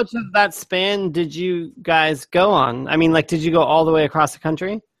of that span did you guys go on? I mean, like, did you go all the way across the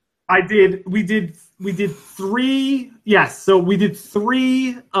country? I did. We did 3. Yes. So we did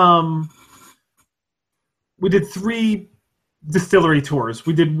 3. We did 3 distillery tours.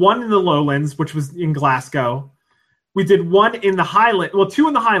 We did 1 in the Lowlands, which was in Glasgow. We did 1 in the Highlands. Well, 2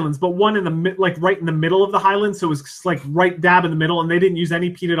 in the Highlands, but 1 in the right in the middle of the Highlands. So it was like right dab in the middle, and they didn't use any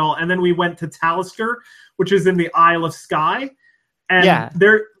peat at all. And then we went to Talisker, which is in the Isle of Skye, and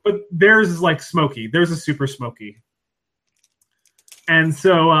but theirs is like smoky. Theirs is super smoky. And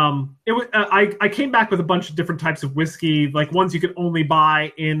so it was. I came back with a bunch of different types of whiskey, like ones you could only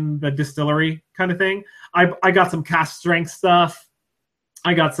buy in the distillery kind of thing. I got some cask strength stuff.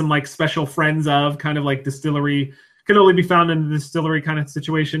 I got some like special friends of kind of like distillery. Can only be found in the distillery kind of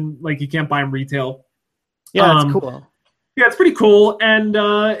situation. Like you can't buy them retail. Yeah, that's cool. Yeah, it's pretty cool. And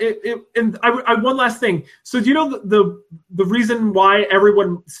I one last thing. So do you know the reason why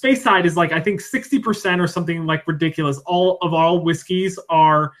Speyside is like, I think 60% or something like ridiculous. All whiskeys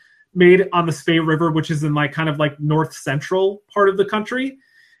are made on the Spey River, which is in like kind of like north central part of the country.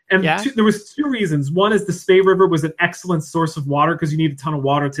 And there was 2 reasons. One is the Spey River was an excellent source of water, because you need a ton of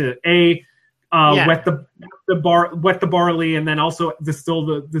water to wet the barley, and then also distill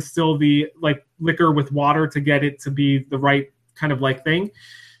the like liquor with water to get it to be the right kind of like thing.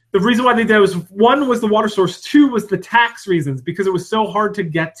 The reason why they did it was, 1 was the water source, 2 was the tax reasons, because it was so hard to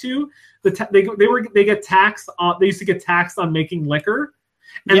get to. They get taxed on. They used to get taxed on making liquor,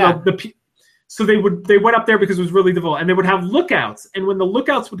 and so they went up there because it was really difficult, and they would have lookouts. And when the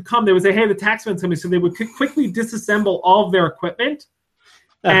lookouts would come, they would say, "Hey, the taxman's coming." So they would quickly disassemble all of their equipment,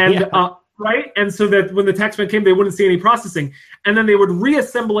 and right, and so that when the taxman came, they wouldn't see any processing, and then they would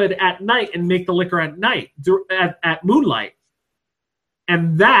reassemble it at night and make the liquor at night at moonlight,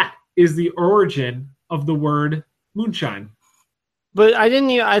 and that is the origin of the word moonshine. But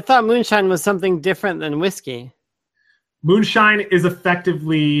I thought moonshine was something different than whiskey. Moonshine is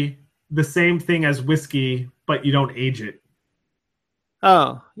effectively the same thing as whiskey, but you don't age it.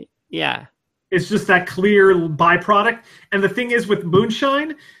 Oh, yeah. It's just that clear byproduct. And the thing is with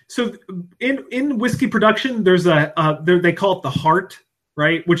moonshine, so in whiskey production, there's they call it the heart,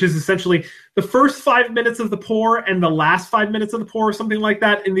 right? Which is essentially the first 5 minutes of the pour and the last 5 minutes of the pour, or something like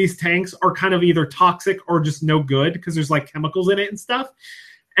that, in these tanks are kind of either toxic or just no good, because there's like chemicals in it and stuff.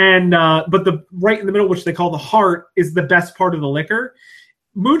 And but the right in the middle, which they call the heart, is the best part of the liquor.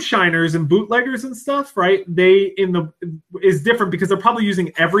 Moonshiners and bootleggers and stuff, right? Is different, because they're probably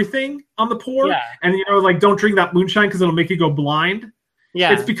using everything on the pour, and like, don't drink that moonshine because it'll make you go blind.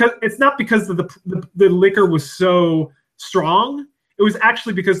 Yeah, it's not because of the liquor was so strong. It was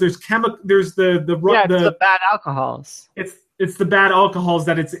actually because there's the bad alcohols. It's the bad alcohols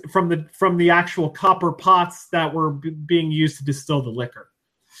that it's from the actual copper pots that were being used to distill the liquor.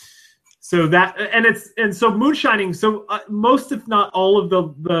 So that so moonshining. So most, if not all, of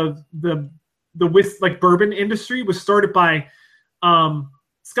the like bourbon industry was started by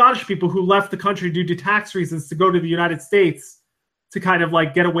Scottish people who left the country due to tax reasons to go to the United States to kind of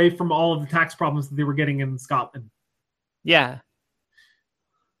like get away from all of the tax problems that they were getting in Scotland. Yeah.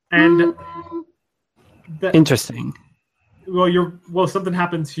 And interesting. something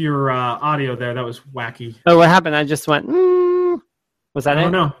happened to your audio there. That was wacky. Oh, what happened? I just went. Was that it? Oh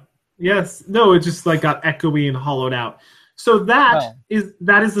no. Yes. No. It just like got echoey and hollowed out. So that is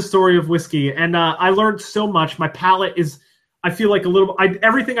the story of whiskey, and I learned so much. My palate is. I feel like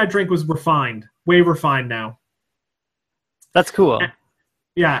everything I drank was refined, way refined now. That's cool.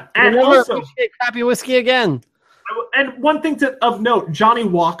 And also appreciate crappy whiskey again. And one thing of note, Johnny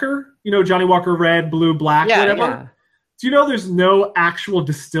Walker. You know Johnny Walker, red, blue, black, whatever. Yeah. Do you know there's no actual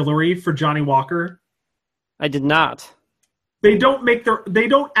distillery for Johnny Walker? I did not. They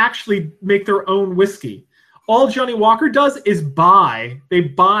don't actually make their own whiskey. All Johnny Walker does is buy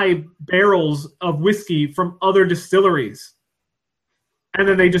barrels of whiskey from other distilleries. And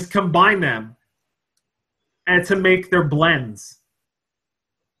then they just combine them and to make their blends.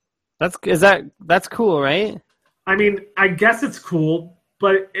 That's cool, right? I mean, I guess it's cool,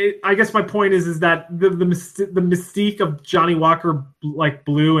 but I guess my point is that the mystique of Johnny Walker, like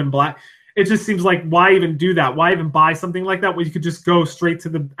blue and black, it just seems like why even do that? Why even buy something like that when you could just go straight to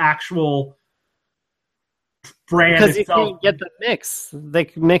the actual brand because itself? You can't get the mix.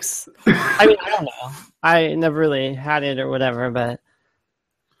 They mix. I mean, I don't know. I never really had it or whatever, but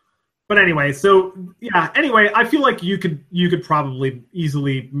anyway, so yeah. Anyway, I feel like you could probably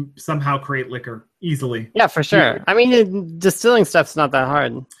easily somehow create liquor easily. Yeah, for sure. Yeah. I mean, distilling stuff's not that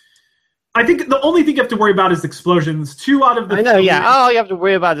hard. I think the only thing you have to worry about is explosions. 2 out of the I know, yeah. All you have to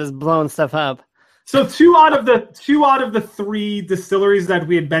worry about is blowing stuff up. So 2 out of the 3 distilleries that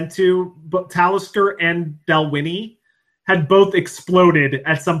we had been to, Talisker and Dalwhinnie, had both exploded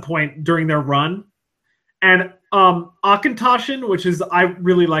at some point during their run. And Auchentoshan, which is I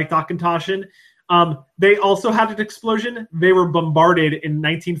really liked Auchentoshan, they also had an explosion. They were bombarded in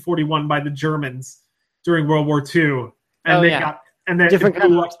 1941 by the Germans during World War II, and different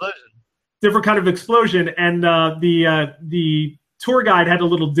kind of explosion. Different kind of explosion, and the tour guide had a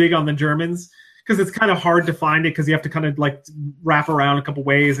little dig on the Germans because it's kind of hard to find it because you have to kind of like wrap around a couple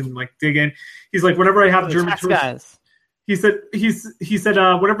ways and like dig in. He's like, whenever I have German tourists, guys. he said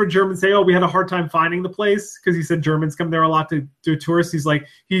whenever Germans say, "Oh, we had a hard time finding the place," because he said Germans come there a lot to do tourists.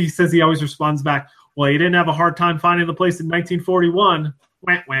 He says he always responds back, "Well, you didn't have a hard time finding the place in 1941."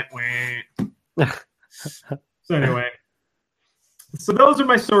 Wah, wah, wah. So anyway. So those are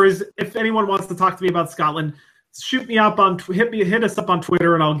my stories. If anyone wants to talk to me about Scotland, shoot me up hit us up on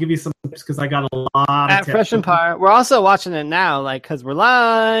Twitter, and I'll give you some tips because I got a lot of tips. At Fresh Empire, we're also watching it now, like because we're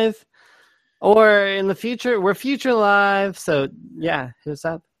live, or in the future we're future live. So yeah, hit us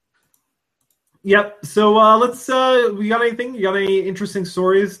up. Yep. So let's. We got anything? You got any interesting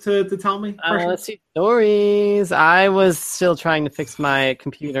stories to tell me? Let's see stories. I was still trying to fix my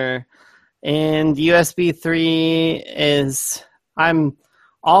computer, and USB 3 is. I'm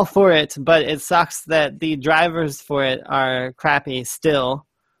all for it, but it sucks that the drivers for it are crappy still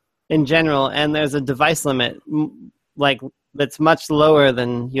in general, and there's a device limit that's much lower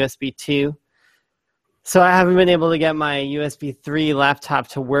than USB 2. So I haven't been able to get my USB 3 laptop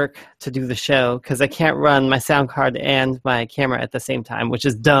to work to do the show because I can't run my sound card and my camera at the same time, which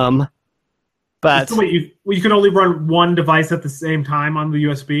is dumb. But so wait, you can only run one device at the same time on the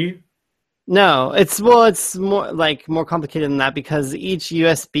USB? No, it's more complicated than that because each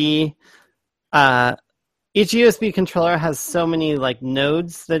USB controller has so many like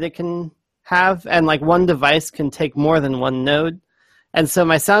nodes that it can have, and like one device can take more than one node. And so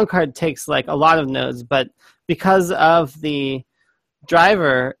my sound card takes like a lot of nodes, but because of the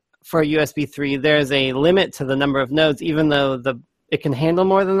driver for USB 3, there's a limit to the number of nodes, even though it can handle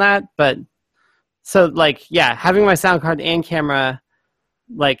more than that. But so like, yeah, having my sound card and camera,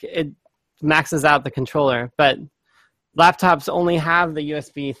 like it maxes out the controller, but laptops only have the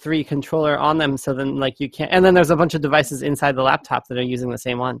USB 3 controller on them, so then like you can't, and then there's a bunch of devices inside the laptop that are using the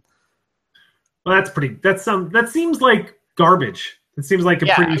same one. Well, that seems like garbage. It seems like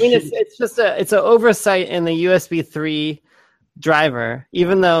it's an oversight in the USB 3 driver,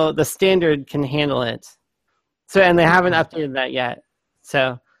 even though the standard can handle it. So, and they haven't updated that yet.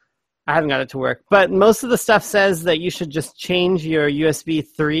 So I haven't got it to work, but most of the stuff says that you should just change your USB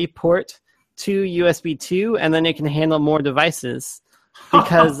 3 port to USB 2, and then it can handle more devices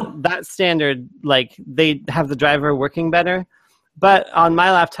because that standard, like they have the driver working better. But on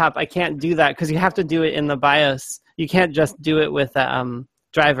my laptop, I can't do that because you have to do it in the BIOS. You can't just do it with a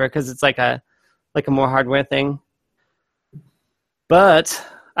driver because it's like a more hardware thing. But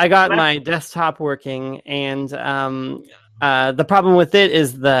I got my desktop working, and the problem with it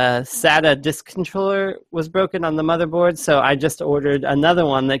is the SATA disk controller was broken on the motherboard, so I just ordered another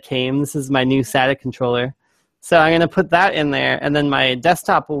one that came. This is my new SATA controller. So I'm going to put that in there, and then my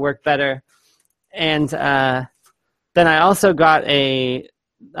desktop will work better. And then I also got a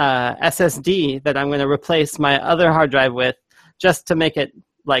SSD that I'm going to replace my other hard drive with, just to make it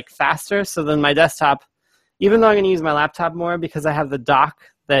like faster. So then my desktop, even though I'm going to use my laptop more because I have the dock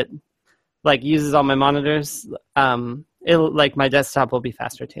that like uses all my monitors, it'll like my desktop will be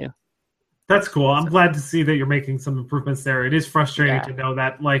faster too. That's cool. I'm glad to see that you're making some improvements there. It is frustrating to know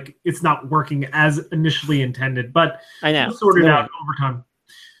that like it's not working as initially intended, but I know we'll sort it out over time.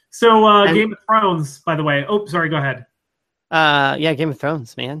 So Game of Thrones, by the way. Oh, sorry, go ahead. Yeah, Game of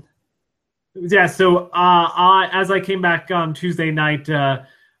Thrones, man. Yeah, so as I came back on Tuesday night,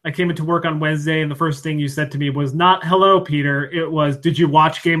 I came into work on Wednesday, and the first thing you said to me was not "Hello, Peter." It was, "Did you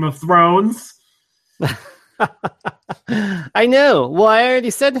watch Game of Thrones?" I know. Well, I already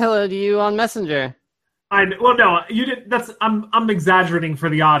said hello to you on Messenger. Well, no, you didn't. I'm exaggerating for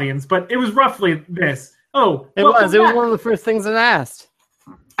the audience, but it was roughly this. Oh, it was. It was one of the first things I asked.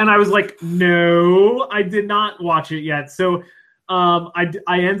 And I was like, no, I did not watch it yet. So I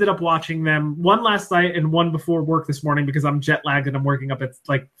ended up watching them, one last night and one before work this morning because I'm jet lagged and I'm working up at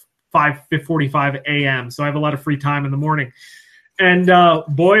like 5:45 a.m. So I have a lot of free time in the morning. And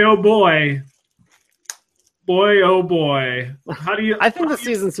boy, oh boy. How do you? I think the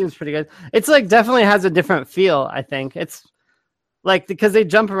season seems pretty good. It's like definitely has a different feel. I think it's like because they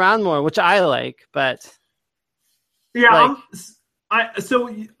jump around more, which I like. But yeah,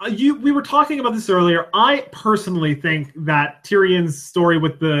 we were talking about this earlier. I personally think that Tyrion's story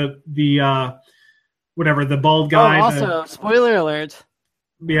with the bald guy. Oh, also, spoiler alert.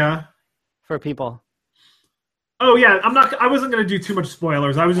 Yeah. For people. Oh yeah, I wasn't going to do too much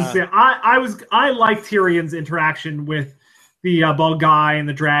spoilers. I was just saying I like Tyrion's interaction with the bald guy and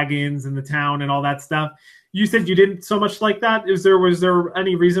the dragons and the town and all that stuff. You said you didn't so much like that. Was there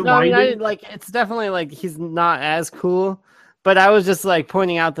any reason why? No, I mean, it's definitely like he's not as cool. But I was just like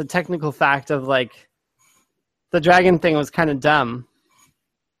pointing out the technical fact of like the dragon thing was kind of dumb.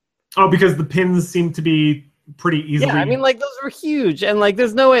 Oh, because the pins seem to be pretty easily. Yeah, I mean, like those were huge, and like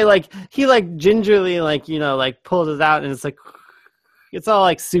there's no way like he like gingerly like like pulled it out, and it's like it's all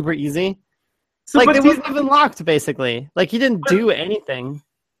like super easy. So, like it wasn't even locked, basically. Like he didn't do anything.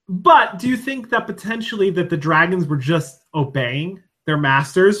 But do you think that potentially that the dragons were just obeying their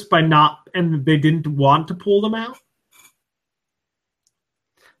masters and they didn't want to pull them out?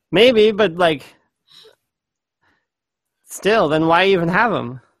 Maybe, but like, still, then why even have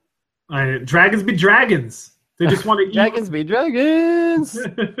them? Dragons be dragons. They just want to eat. Dragons be dragons.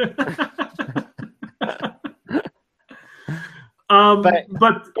 But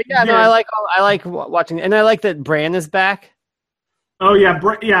yeah, no, I like watching, and I like that Bran is back. Oh yeah,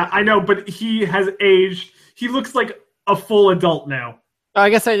 yeah, I know, but he has aged. He looks like a full adult now. Oh, I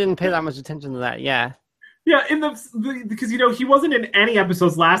guess I didn't pay that much attention to that. Yeah. Yeah, because he wasn't in any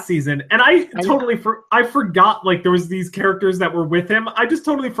episodes last season, and I forgot like there was these characters that were with him. I just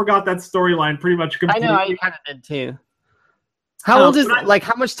totally forgot that storyline pretty much completely. I know, I kind of did too. How old is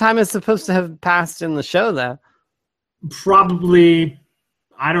how much time is supposed to have passed in the show though? Probably,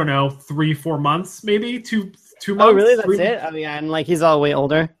 I don't know, 3-4 months, maybe 2 months. Oh, really? That's it? I mean, and like he's all way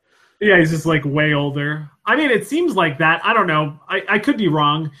older. Yeah, he's just like way older. I mean, it seems like that. I don't know. I could be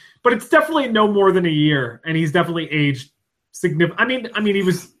wrong, but it's definitely no more than a year, and he's definitely aged significantly. I mean, he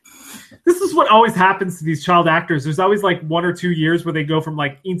was. This is what always happens to these child actors. There's always like 1 or 2 years where they go from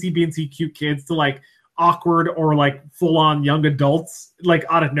like eensy beensy cute kids to like awkward or like full on young adults, like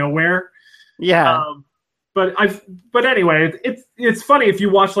out of nowhere. Yeah. But anyway, it's funny if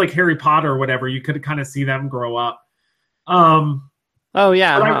you watch like Harry Potter or whatever, you could kind of see them grow up. Oh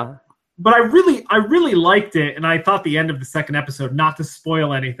yeah. But I really liked it, and I thought the end of the second episode, not to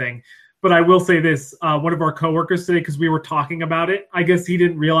spoil anything, but I will say this: one of our coworkers today, because we were talking about it, I guess I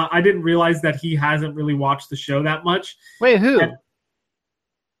didn't realize that he hasn't really watched the show that much. Wait, who?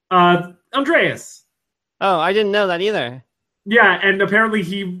 Andreas. Oh, I didn't know that either. Yeah, and apparently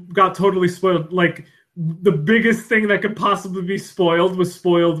he got totally spoiled. Like the biggest thing that could possibly be spoiled was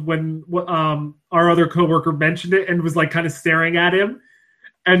spoiled when our other coworker mentioned it and was like kind of staring at him.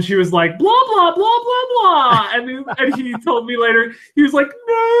 And she was like, blah, blah, blah, blah, blah. And he told me later, he was like, no.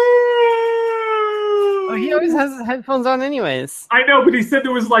 Oh, he always has his headphones on anyways. I know, but he said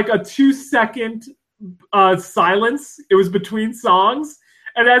there was like a 2-second silence. It was between songs.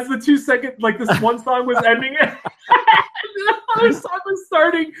 And as the 2-second, like this one song was ending, and the other song was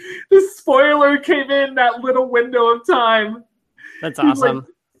starting, the spoiler came in that little window of time. That's awesome. Like,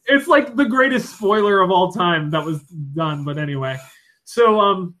 it's like the greatest spoiler of all time that was done. But anyway.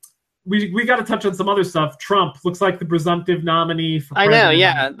 So we got to touch on some other stuff. Trump looks like the presumptive nominee for president. I know,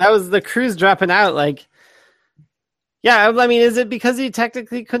 yeah. That was the cruise dropping out. Like, yeah, I mean, is it because he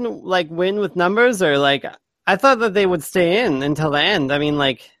technically couldn't like win with numbers, or like I thought that they would stay in until the end. I mean,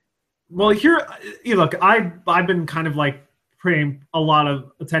 like, well, here, look, I've been kind of like paying a lot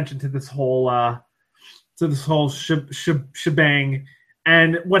of attention to this whole shebang,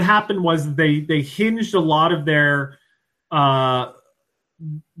 and what happened was they hinged a lot of their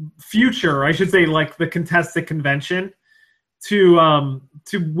future, I should say, like the contested convention, to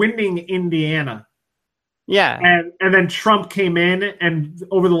winning Indiana. yeah, and then Trump came in, and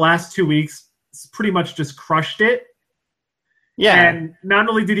over the last 2 weeks, pretty much just crushed it. yeah. And not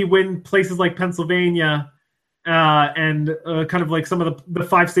only did he win places like Pennsylvania and kind of like some of the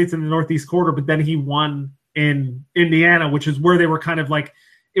 5 states in the Northeast quarter, but then he won in Indiana, which is where they were kind of like,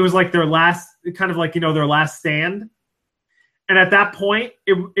 it was like their last, kind of like, their last stand. And at that point,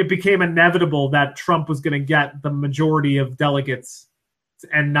 it became inevitable that Trump was going to get the majority of delegates,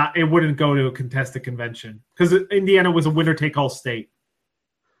 and it wouldn't go to a contested convention because Indiana was a winner-take-all state.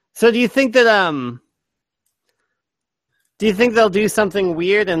 So do you think that they'll do something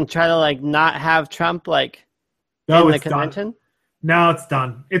weird and try to like not have Trump like in the convention? Done. No, it's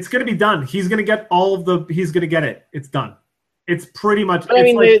done. It's going to be done. He's going to get he's going to get it. It's done. It's pretty much. But I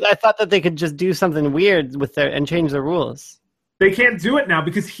mean, I thought that they could just do something weird with and change the rules. They can't do it now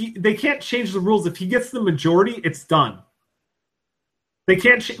because they can't change the rules. If he gets the majority, it's done. They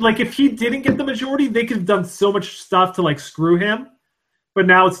can't like if he didn't get the majority, they could have done so much stuff to like screw him. But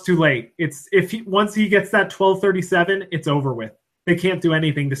now it's too late. Once he gets that 1237, it's over with. They can't do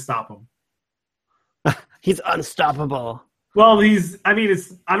anything to stop him. He's unstoppable. Well, I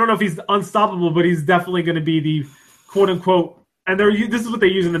don't know if he's unstoppable, but he's definitely going to be the quote unquote, and this is what they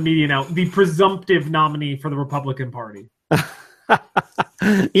use in the media now, the presumptive nominee for the Republican Party.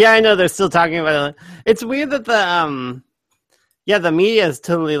 Yeah, I know they're still talking about it. It's weird that the media is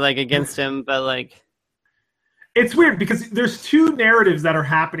totally like against him, but like it's weird because there's 2 narratives that are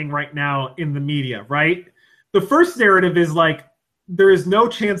happening right now in the media, right? The first narrative is like there is no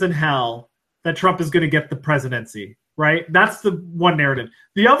chance in hell that Trump is going to get the presidency, right? That's the one narrative.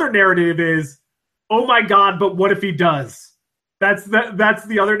 The other narrative is, oh my God, but what if he does? That's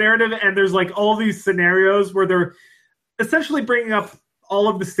the other narrative, and there's like all these scenarios where they're essentially bringing up all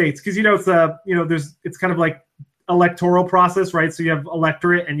of the states because it's kind of like electoral process, right? So you have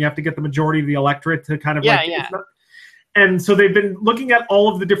electorate, and you have to get the majority of the electorate to kind of and so they've been looking at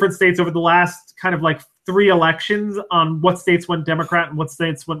all of the different states over the last kind of like 3 elections on what states went Democrat and what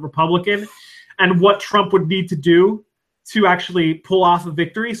states went Republican, and what Trump would need to do to actually pull off a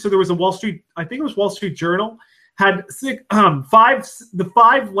victory. So there was Wall Street Journal had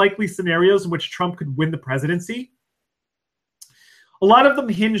 5 likely scenarios in which Trump could win the presidency. A lot of them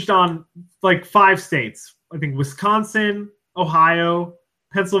hinged on like 5 states. I think Wisconsin, Ohio,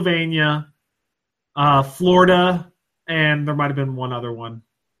 Pennsylvania, Florida, and there might have been one other one,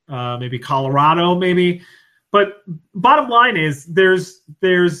 maybe Colorado, maybe. But bottom line is, there's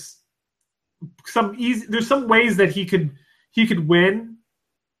some ways that he could win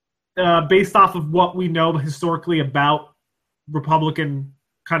based off of what we know historically about Republican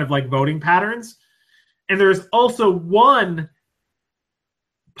kind of like voting patterns, and there's also one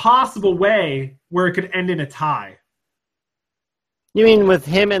possible way where it could end in a tie. You mean with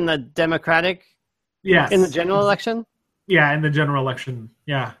him in the Democratic? Yes. In the general election? Yeah, in the general election.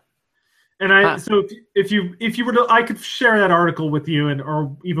 Yeah. And so if you were to, I could share that article with you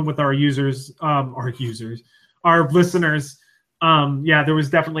or even with our listeners. There was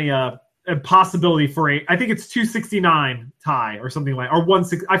definitely a possibility for I think it's 269 tie or something like, or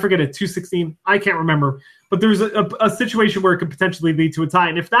 16. I forget it, 216. I can't remember. But there's a situation where it could potentially lead to a tie.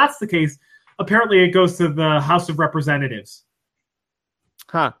 And if that's the case, apparently it goes to the House of Representatives.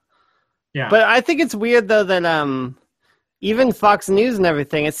 Huh. Yeah. But I think it's weird, though, that even Fox News and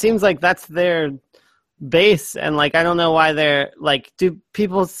everything, it seems like that's their base. And, like, I don't know why they're, like, do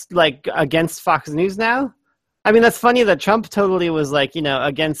people, like, against Fox News now? I mean, that's funny that Trump totally was, like,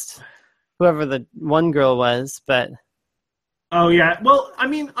 against whoever the one girl was, but... Oh, yeah. Well, I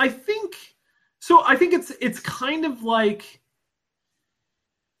mean, I think it's kind of like...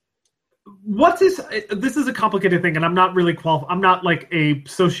 This is a complicated thing, and I'm not really qualified. I'm not like a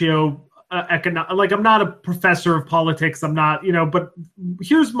like I'm not a professor of politics. I'm not, but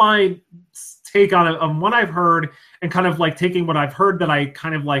here's my take on it, on what I've heard, and kind of like taking what I've heard that I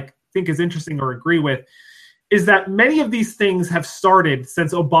kind of like think is interesting or agree with, is that many of these things have started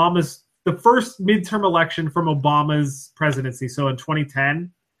since the first midterm election from Obama's presidency. So in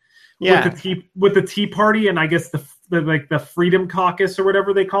 2010, with the Tea Party, and I guess the Freedom Caucus or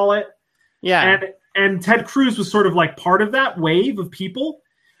whatever they call it. Yeah. And Ted Cruz was sort of like part of that wave of people,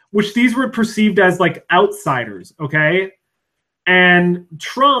 which these were perceived as like outsiders, okay? And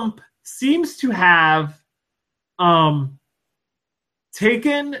Trump seems to have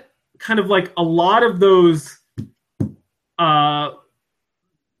taken kind of like a lot of those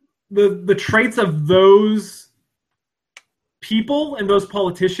the traits of those people and those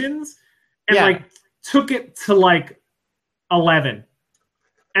politicians and like took it to like 11.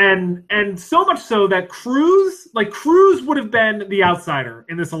 And so much so that Cruz would have been the outsider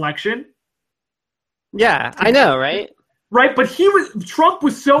in this election. Yeah, I know, right? Right, but Trump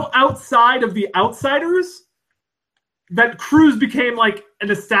was so outside of the outsiders that Cruz became like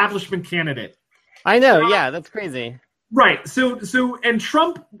an establishment candidate. I know, yeah, that's crazy. Right. So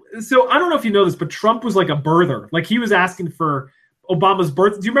Trump, so I don't know if you know this, but Trump was like a birther. Like he was asking for Obama's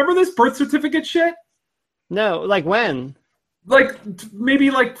birth. Do you remember this birth certificate shit? No, like when? Like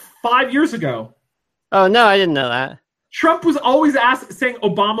maybe like 5 years ago. Oh, no, I didn't know that. Trump was always saying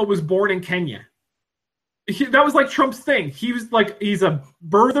Obama was born in Kenya. That was like Trump's thing. He was like, he's a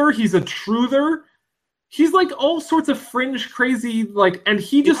birther, he's a truther. He's like all sorts of fringe crazy, like, and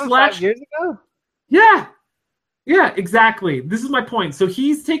he just latched. 5 years ago? Yeah. Yeah, exactly. This is my point. So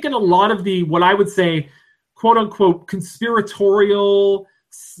he's taken a lot of the, what I would say, quote unquote, conspiratorial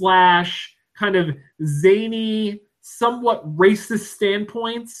 / kind of zany, somewhat racist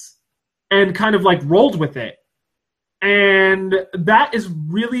standpoints and kind of like rolled with it. And that has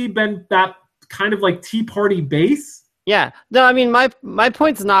really been that kind of like Tea Party base. Yeah. No, I mean, my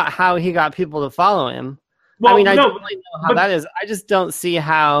point's not how he got people to follow him. Well, I mean, I no, don't really know how that is. I just don't see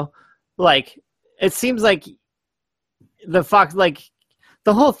how, like, it seems like the Fox, like,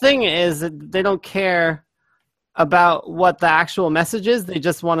 the whole thing is that they don't care about what the actual message is. They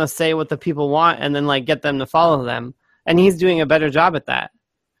just want to say what the people want and then, like, get them to follow them. And he's doing a better job at that.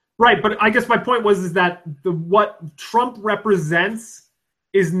 Right, but I guess my point is that what Trump represents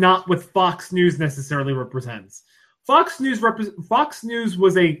is not what Fox News necessarily represents. Fox News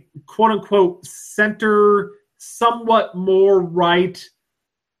was a quote-unquote center, somewhat more right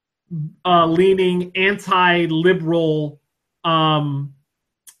leaning, anti-liberal kind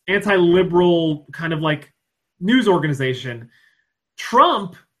of like news organization.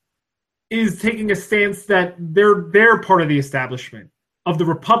 Trump is taking a stance that they're part of the establishment of the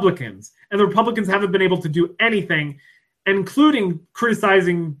Republicans, and the Republicans haven't been able to do anything, including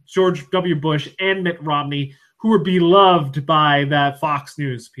criticizing George W. Bush and Mitt Romney, who were beloved by the Fox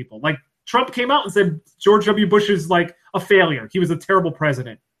News people. Like, Trump came out and said George W. Bush is like a failure. He was a terrible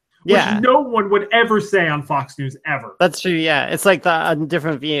president, which no one would ever say on Fox News ever. That's true, yeah. It's like a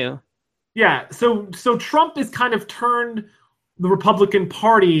different view. Yeah, so Trump has kind of turned the Republican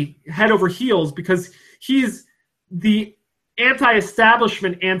Party head over heels because he's the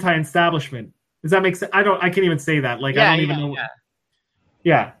anti-establishment. Does that make sense? I can't even say that. Like, I don't even know.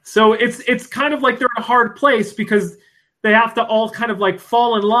 Yeah. So it's kind of like they're in a hard place because they have to all kind of like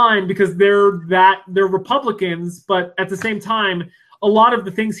fall in line because they're Republicans, but at the same time, a lot of the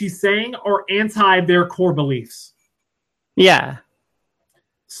things he's saying are anti their core beliefs. Yeah.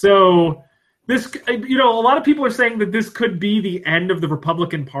 So this, a lot of people are saying that this could be the end of the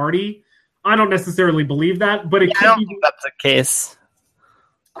Republican Party. I don't necessarily believe that, but it could I don't be. think that's the case.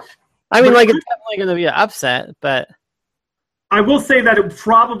 I mean, like, it's definitely going to be an upset, but I will say that it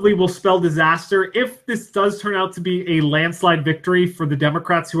probably will spell disaster if this does turn out to be a landslide victory for the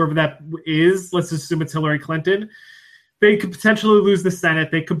Democrats, whoever that is. Let's assume it's Hillary Clinton. They could potentially lose the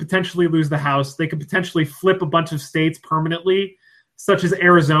Senate. They could potentially lose the House. They could potentially flip a bunch of states permanently, such as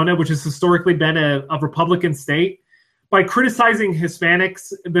Arizona, which has historically been a Republican state. By criticizing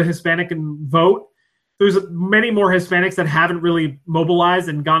Hispanics, the Hispanic vote, there's many more Hispanics that haven't really mobilized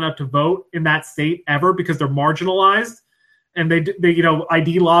and gone out to vote in that state ever because they're marginalized. And they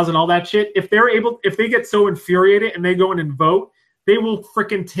ID laws and all that shit. If they get so infuriated and they go in and vote, they will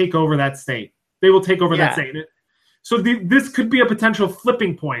freaking take over that state. They will take over that state. So this could be a potential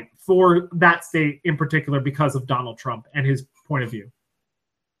flipping point for that state in particular because of Donald Trump and his point of view.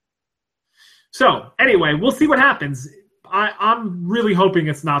 So anyway, we'll see what happens. I'm really hoping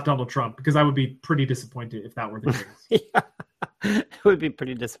it's not Donald Trump because I would be pretty disappointed if that were the case. It would be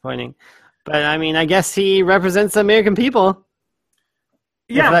pretty disappointing. But, I mean, I guess he represents the American people.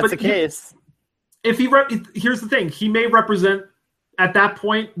 Yeah, if that's the case. Here's the thing. He may represent, at that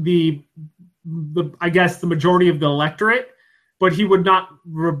point, the I guess, the majority of the electorate, but he would not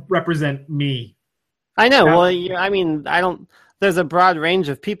represent me. I know. Well, I mean, there's a broad range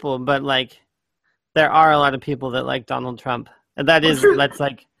of people, but, like, there are a lot of people that like Donald Trump. And that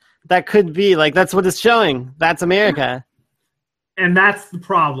could be, like, that's what it's showing. That's America. And that's the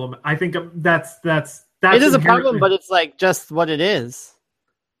problem. I think that's it is a problem, but it's like just what it is.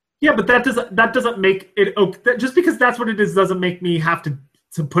 Yeah, but that doesn't make it okay. Just because that's what it is doesn't make me have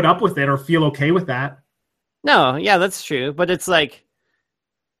to put up with it or feel okay with that. No, yeah, that's true. But it's like,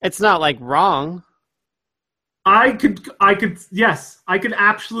 it's not like wrong Yes, I could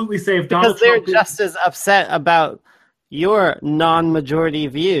absolutely say if because Donald they're Trump just as upset about your non-majority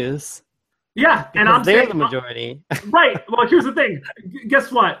views yeah, and because I'm they're saying the majority. right. Well, here's the thing.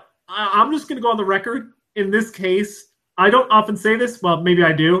 Guess what? I'm just going to go on the record. In this case, I don't often say this. Well, maybe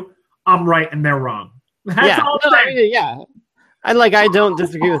I do. I'm right and they're wrong. That's Yeah, all no, I'm I saying. mean, yeah. I don't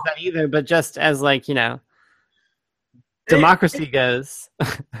disagree with that either, but just as like, democracy goes.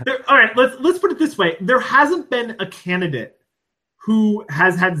 All right, let's put it this way. There hasn't been a candidate who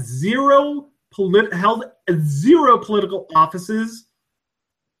has had held zero political offices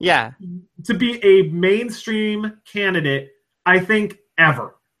Yeah. to be a mainstream candidate, I think,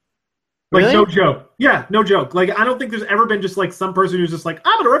 ever. Like, Really? no joke. Yeah, no joke. Like, I don't think there's ever been just like some person who's just like,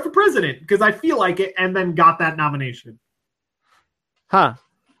 I'm going to run for president because I feel like it, and then got that nomination. Huh.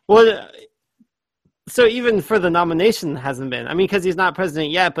 Well, so even for the nomination hasn't been. I mean, because he's not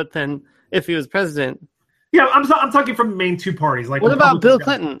president yet, but then if he was president. Yeah, I'm talking from the main two parties. Like, What about Bill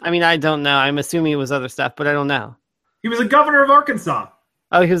Clinton? I mean, I don't know. I'm assuming it was other stuff, but I don't know. He was a governor of Arkansas.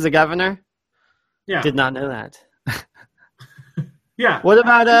 Oh, he was the governor? Yeah. Did not know that. Yeah. What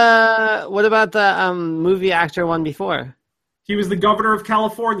about the movie actor one before? He was the governor of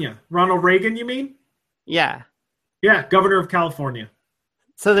California. Ronald Reagan, you mean? Yeah. Yeah, governor of California.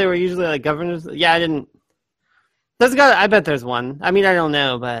 So they were usually like governors? Yeah, I didn't. I bet there's one. I mean, I don't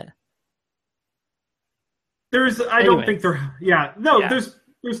know, but don't think there. Yeah, no, yeah.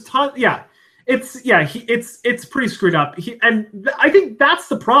 There's tons. Yeah, it's pretty screwed up. I think that's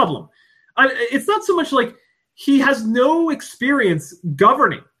the problem. It's not so much like he has no experience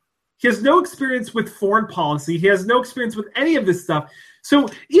governing. He has no experience with foreign policy. He has no experience with any of this stuff. So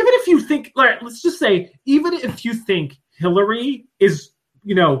even if you think, let's just say, even if you think Hillary is,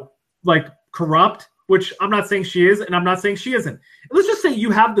 like corrupt, which I'm not saying she is, and I'm not saying she isn't. Let's just say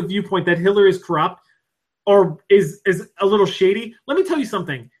you have the viewpoint that Hillary is corrupt or is a little shady. Let me tell you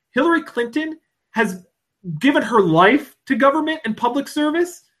something. Hillary Clinton has given her life to government and public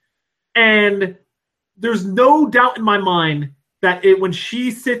service, and there's no doubt in my mind that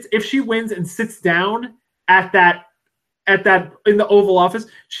if she wins and sits down at that in the Oval Office,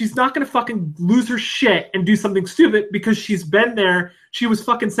 she's not going to fucking lose her shit and do something stupid because she's been there. She was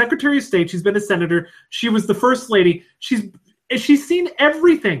fucking Secretary of State. She's been a senator. She was the First Lady. She's seen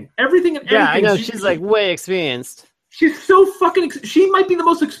everything and everything. Yeah, I know. She's like way experienced. She's so fucking. She might be the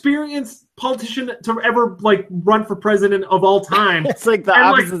most experienced politician to ever like run for president of all time. It's like the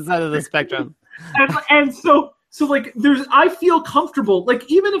opposite side of the spectrum. And so like I feel comfortable. Like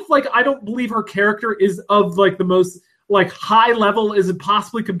even if like I don't believe her character is of like the most like high level as it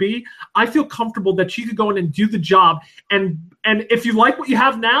possibly could be, I feel comfortable that she could go in and do the job. And if you like what you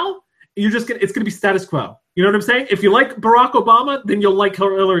have now, it's gonna be status quo. You know what I'm saying? If you like Barack Obama, then you'll like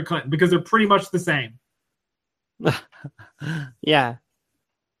Hillary Clinton because they're pretty much the same. Yeah.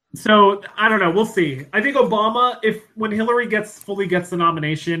 So I don't know. We'll see. I think Obama, when Hillary fully gets the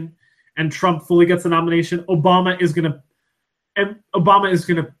nomination and Trump fully gets the nomination, Obama is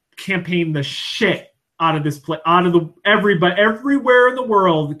gonna campaign the shit out of this everywhere in the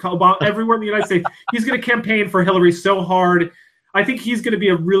world, everywhere in the United States. He's going to campaign for Hillary so hard. I think he's going to be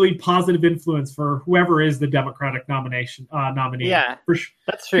a really positive influence for whoever is the Democratic nominee. Yeah,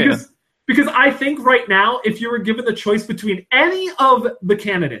 that's true. Because I think right now, if you were given the choice between any of the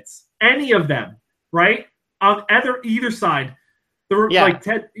candidates, any of them, right, on either side, like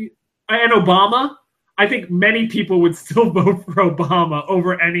Ted and Obama, I think many people would still vote for Obama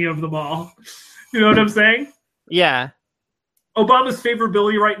over any of them all. You know what I'm saying? Yeah. Obama's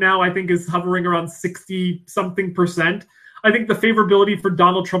favorability right now, I think, is hovering around 60-something%. I think the favorability for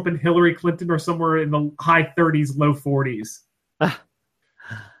Donald Trump and Hillary Clinton are somewhere in the high 30s, low 40s.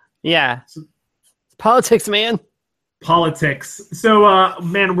 Yeah. So, politics, man. Politics. So,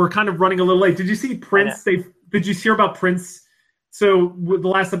 man, we're kind of running a little late. Did you see Prince? Did you hear about Prince? So the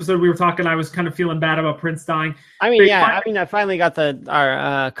last episode we were talking, I was kind of feeling bad about Prince dying. I mean, I finally got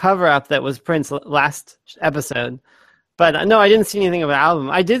our cover up that was Prince last episode. But no, I didn't see anything about the album.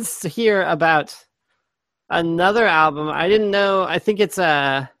 I did hear about another album. I didn't know. I think it's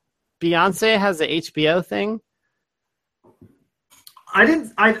Beyonce has the HBO thing. I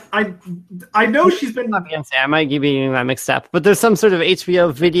know she's been. Not Beyonce. I might be getting that mixed up. But there's some sort of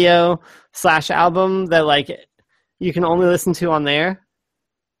HBO video / album that like you can only listen to on there.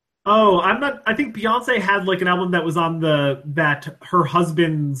 Oh, I'm not. I think Beyonce had like an album that was on that her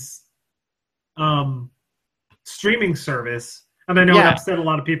husband's streaming service, and I know it upset a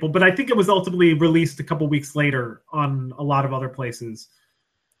lot of people. But I think it was ultimately released a couple weeks later on a lot of other places.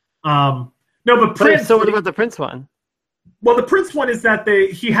 No, but Prince. So what about the Prince one? Well, the Prince one is that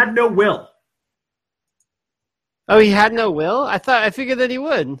he had no will. Oh, he had no will? I figured that he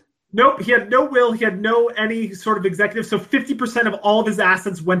would. Nope, he had no will. He had no any sort of executive. So 50% of all of his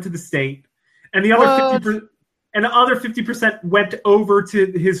assets went to the state, and the other 50% went over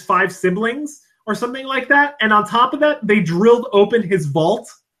to his 5 siblings or something like that. And on top of that, they drilled open his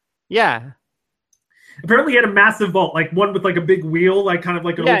vault. Yeah. Apparently, he had a massive vault, like one with like a big wheel, like kind of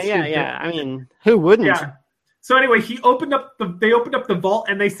like an old school. Yeah. I mean, who wouldn't? Yeah. So anyway, they opened up the vault,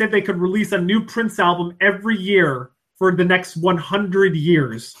 and they said they could release a new Prince album every year for the next 100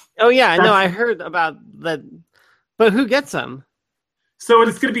 years. Oh yeah, no, I heard about that. But who gets them? So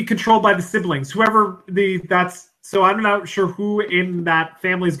it's going to be controlled by the siblings. So I'm not sure who in that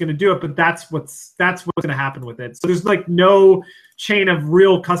family is going to do it, but that's what's going to happen with it. So there's like no chain of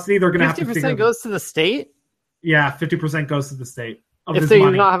real custody. They're going to have to figure 50% goes to the state? Yeah, 50% goes to the state. If they do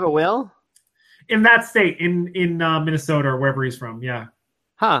not have a will? In that state, in Minnesota or wherever he's from, yeah.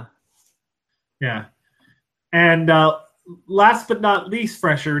 Huh. Yeah. And last but not least,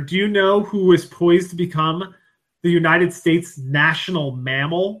 Fresher, do you know who is poised to become the United States national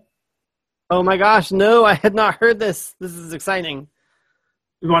mammal? Oh my gosh, no, I had not heard this. This is exciting.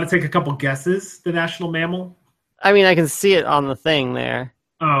 You want to take a couple guesses, the national mammal? I mean, I can see it on the thing there.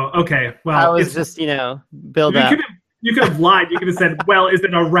 Oh, okay. Well, I was just, build up. You could have lied. You could have said, well, is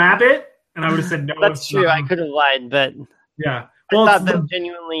it a rabbit? And I would have said, no. That's true. Not. I could have lied, but yeah. Well, I thought that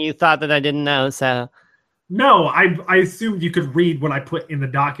genuinely you thought that I didn't know, so. No, I assumed you could read what I put in the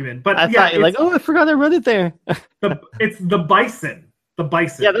document. But I thought you're like, oh, I forgot I wrote it there. It's the bison. The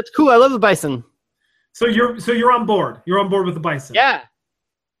bison. Yeah, that's cool. I love the bison. So you're on board. You're on board with the bison. Yeah.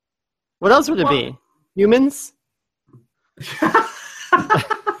 What else would it be? Humans?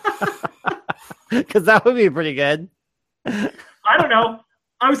 Because that would be pretty good. I don't know.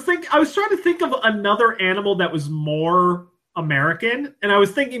 I was trying to think of another animal that was more American, and I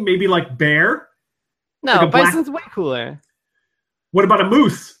was thinking maybe like bear. No, like bison's way cooler. What about a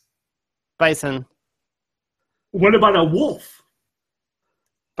moose? Bison. What about a wolf?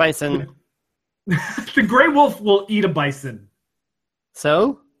 Bison. The gray wolf will eat a bison.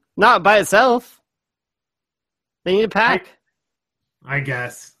 So? Not by itself. They need a pack. I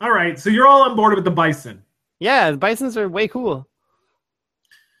guess. All right, so you're all on board with the bison. Yeah, the bisons are way cool.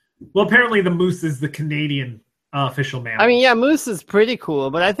 Well, apparently the moose is the Canadian official mammal. I mean, yeah, moose is pretty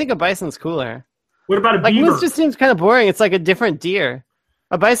cool, but I think a bison's cooler. What about a beaver? Moose just seems kind of boring. It's like a different deer.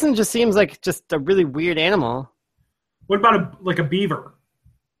 A bison just seems like just a really weird animal. What about a beaver?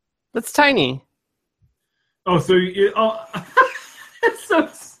 That's tiny. Oh, so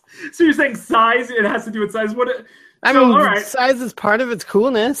so you're saying size? It has to do with size. I mean, all right. Size is part of its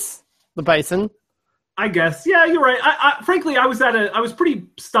coolness. The bison. I guess. Yeah, you're right. Frankly, I was pretty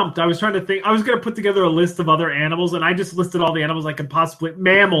stumped. I was trying to think. I was going to put together a list of other animals, and I just listed all the animals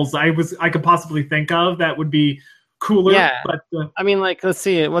mammals I could possibly think of that would be cooler. Yeah. But I mean, let's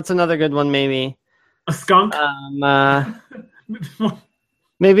see. What's another good one? Maybe a skunk.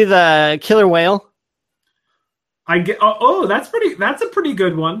 Maybe the killer whale. That's a pretty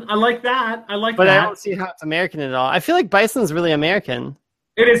good one. I like that. But I don't see how it's American at all. I feel like bison's really American.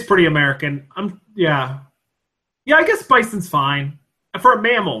 It is pretty American. Yeah, I guess bison's fine for a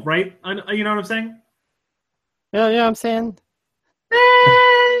mammal, right? You know what I'm saying? Yeah, I'm saying. You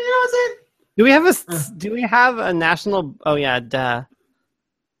know what I'm saying? Do we have a national? Oh yeah, duh.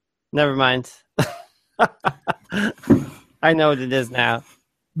 Never mind. I know what it is now.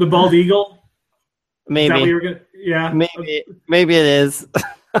 The bald eagle. Maybe. Is that what you were gonna? Yeah. Maybe it is.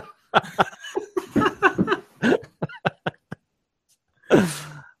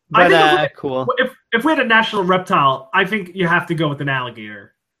 But cool. If we had a national reptile, I think you have to go with an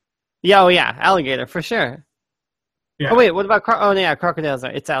alligator. Yeah, alligator for sure. Yeah. Oh wait, what about crocodiles?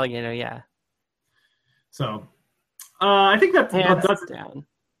 It's alligator. Yeah. So, I think that's down.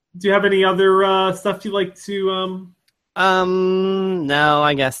 Do you have any other stuff you'd like to? No,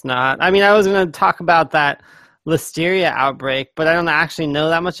 I guess not. I mean, I was going to talk about that listeria outbreak, but I don't actually know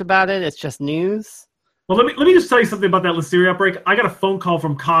that much about it. It's just news. Well, let me just tell you something about that listeria outbreak. I got a phone call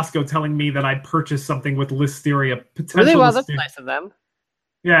from Costco telling me that I purchased something with listeria. Really? Well, that's nice of them.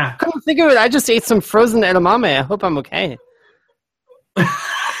 Yeah. Come think of it, I just ate some frozen edamame. I hope I'm okay.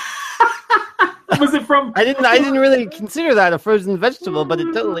 Was it from? I didn't really consider that a frozen vegetable, but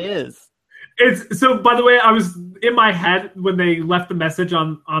it totally is. So. By the way, I was in my head when they left the message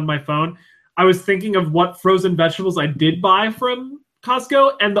on my phone. I was thinking of what frozen vegetables I did buy from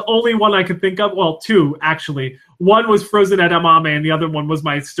Costco, and the only one I could think of, well, two actually. One was frozen edamame, and the other one was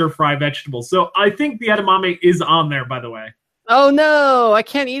my stir-fry vegetables. So I think the edamame is on there, by the way. Oh no, I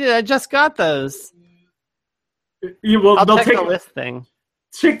can't eat it. I just got those. They'll check take the list thing.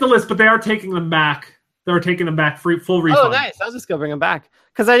 Check the list, but they are taking them back. They're taking them back full refund. Oh, nice. I'll just go bring them back.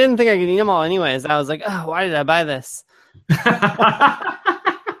 Because I didn't think I could eat them all anyways. I was like, oh, why did I buy this?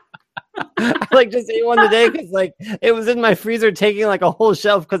 I just ate one today because it was in my freezer taking a whole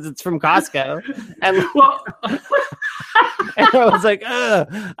shelf because it's from Costco. And, and I was like,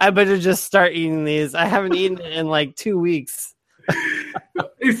 I better just start eating these. I haven't eaten it in 2 weeks.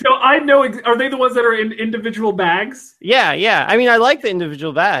 So I know, are they the ones that are in individual bags? Yeah. I mean, I like the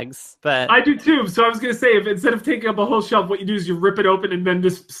individual bags, but I do too. So I was going to say, if instead of taking up a whole shelf, what you do is you rip it open and then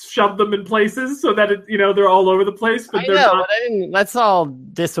just shove them in places so that they're all over the place. But they're not. But I didn't. That's all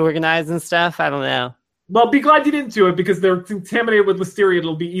disorganized and stuff. I don't know. Well, be glad you didn't do it because they're contaminated with listeria.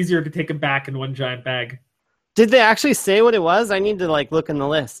 It'll be easier to take them back in one giant bag. Did they actually say what it was? I need to look in the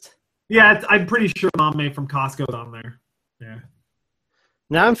list. Yeah, I'm pretty sure Mame from Costco is on there. Yeah.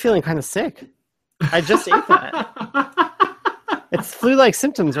 Now I'm feeling kind of sick. I just ate that. It's flu-like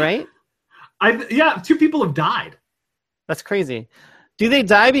symptoms, right? 2 people have died. That's crazy. Do they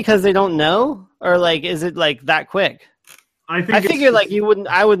die because they don't know, or is it that quick? I figure you wouldn't.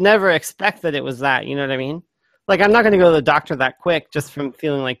 I would never expect that it was that. You know what I mean? I'm not going to go to the doctor that quick just from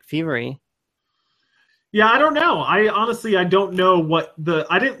feeling fevery. Yeah, I don't know. I don't know what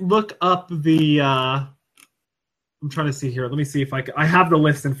I didn't look up the. I'm trying to see here. Let me see if I have the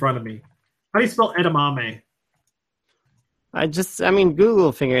list in front of me. How do you spell edamame? Google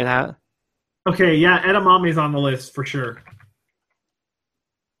will figure it out. Okay, yeah, edamame is on the list for sure.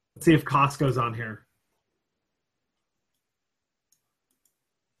 Let's see if Costco's on here.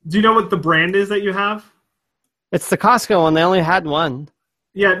 Do you know what the brand is that you have? It's the Costco one. They only had one.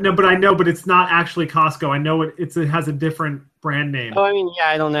 Yeah, no, but it's not actually Costco. I know it has a different brand name. Oh,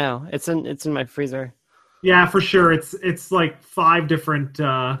 I don't know. It's in my freezer. Yeah, for sure. It's 5 different.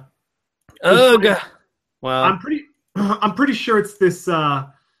 Ugh. Well, I'm pretty sure it's this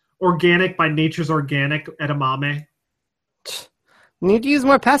organic by Nature's Organic edamame. Need to use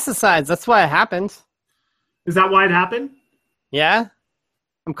more pesticides. That's why it happened. Is that why it happened? Yeah,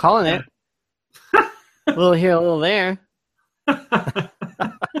 I'm calling it. A little here, a little there.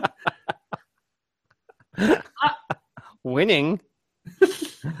 Winning.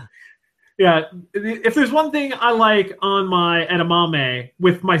 Yeah, if there's one thing I like on my edamame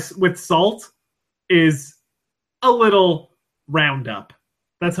with salt is a little Roundup.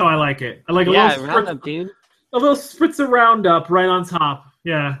 That's how I like it. I like a little Roundup, dude. A little spritz of Roundup right on top.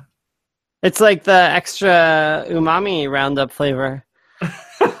 Yeah. It's like the extra umami Roundup flavor. It's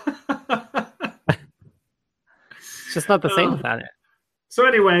just not the same without it. So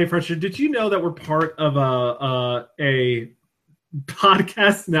anyway, Fresher, did you know that we're part of a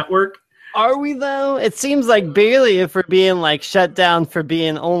podcast network? Are we though? It seems like barely if we're being shut down for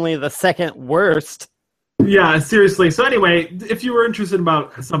being only the second worst. Yeah, seriously. So anyway, if you were interested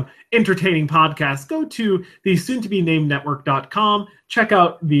about some entertaining podcasts, go to the soon-to-be-named network.com. Check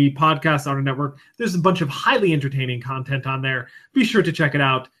out the podcast on our network. There's a bunch of highly entertaining content on there. Be sure to check it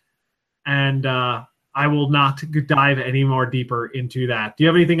out. And I will not dive any more deeper into that. Do you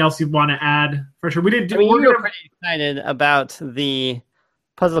have anything else you want to add? For sure. You were pretty excited about the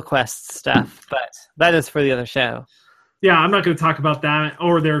Puzzle Quest stuff, but that is for the other show. Yeah, I'm not going to talk about that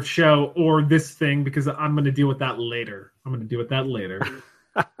or their show or this thing because I'm going to deal with that later.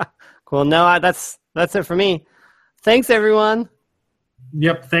 Cool. No, that's it for me. Thanks, everyone.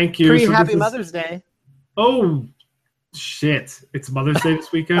 Yep, thank you. Happy Mother's Day. Oh, shit. It's Mother's Day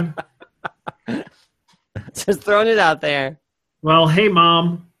this weekend? Just throwing it out there. Well, hey,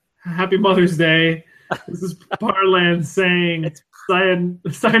 Mom. Happy Mother's Day. This is Parlance saying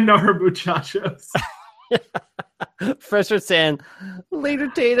sayonara, muchachos. Fresher saying, later,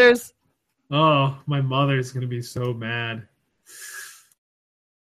 taters. Oh, my mother's going to be so mad.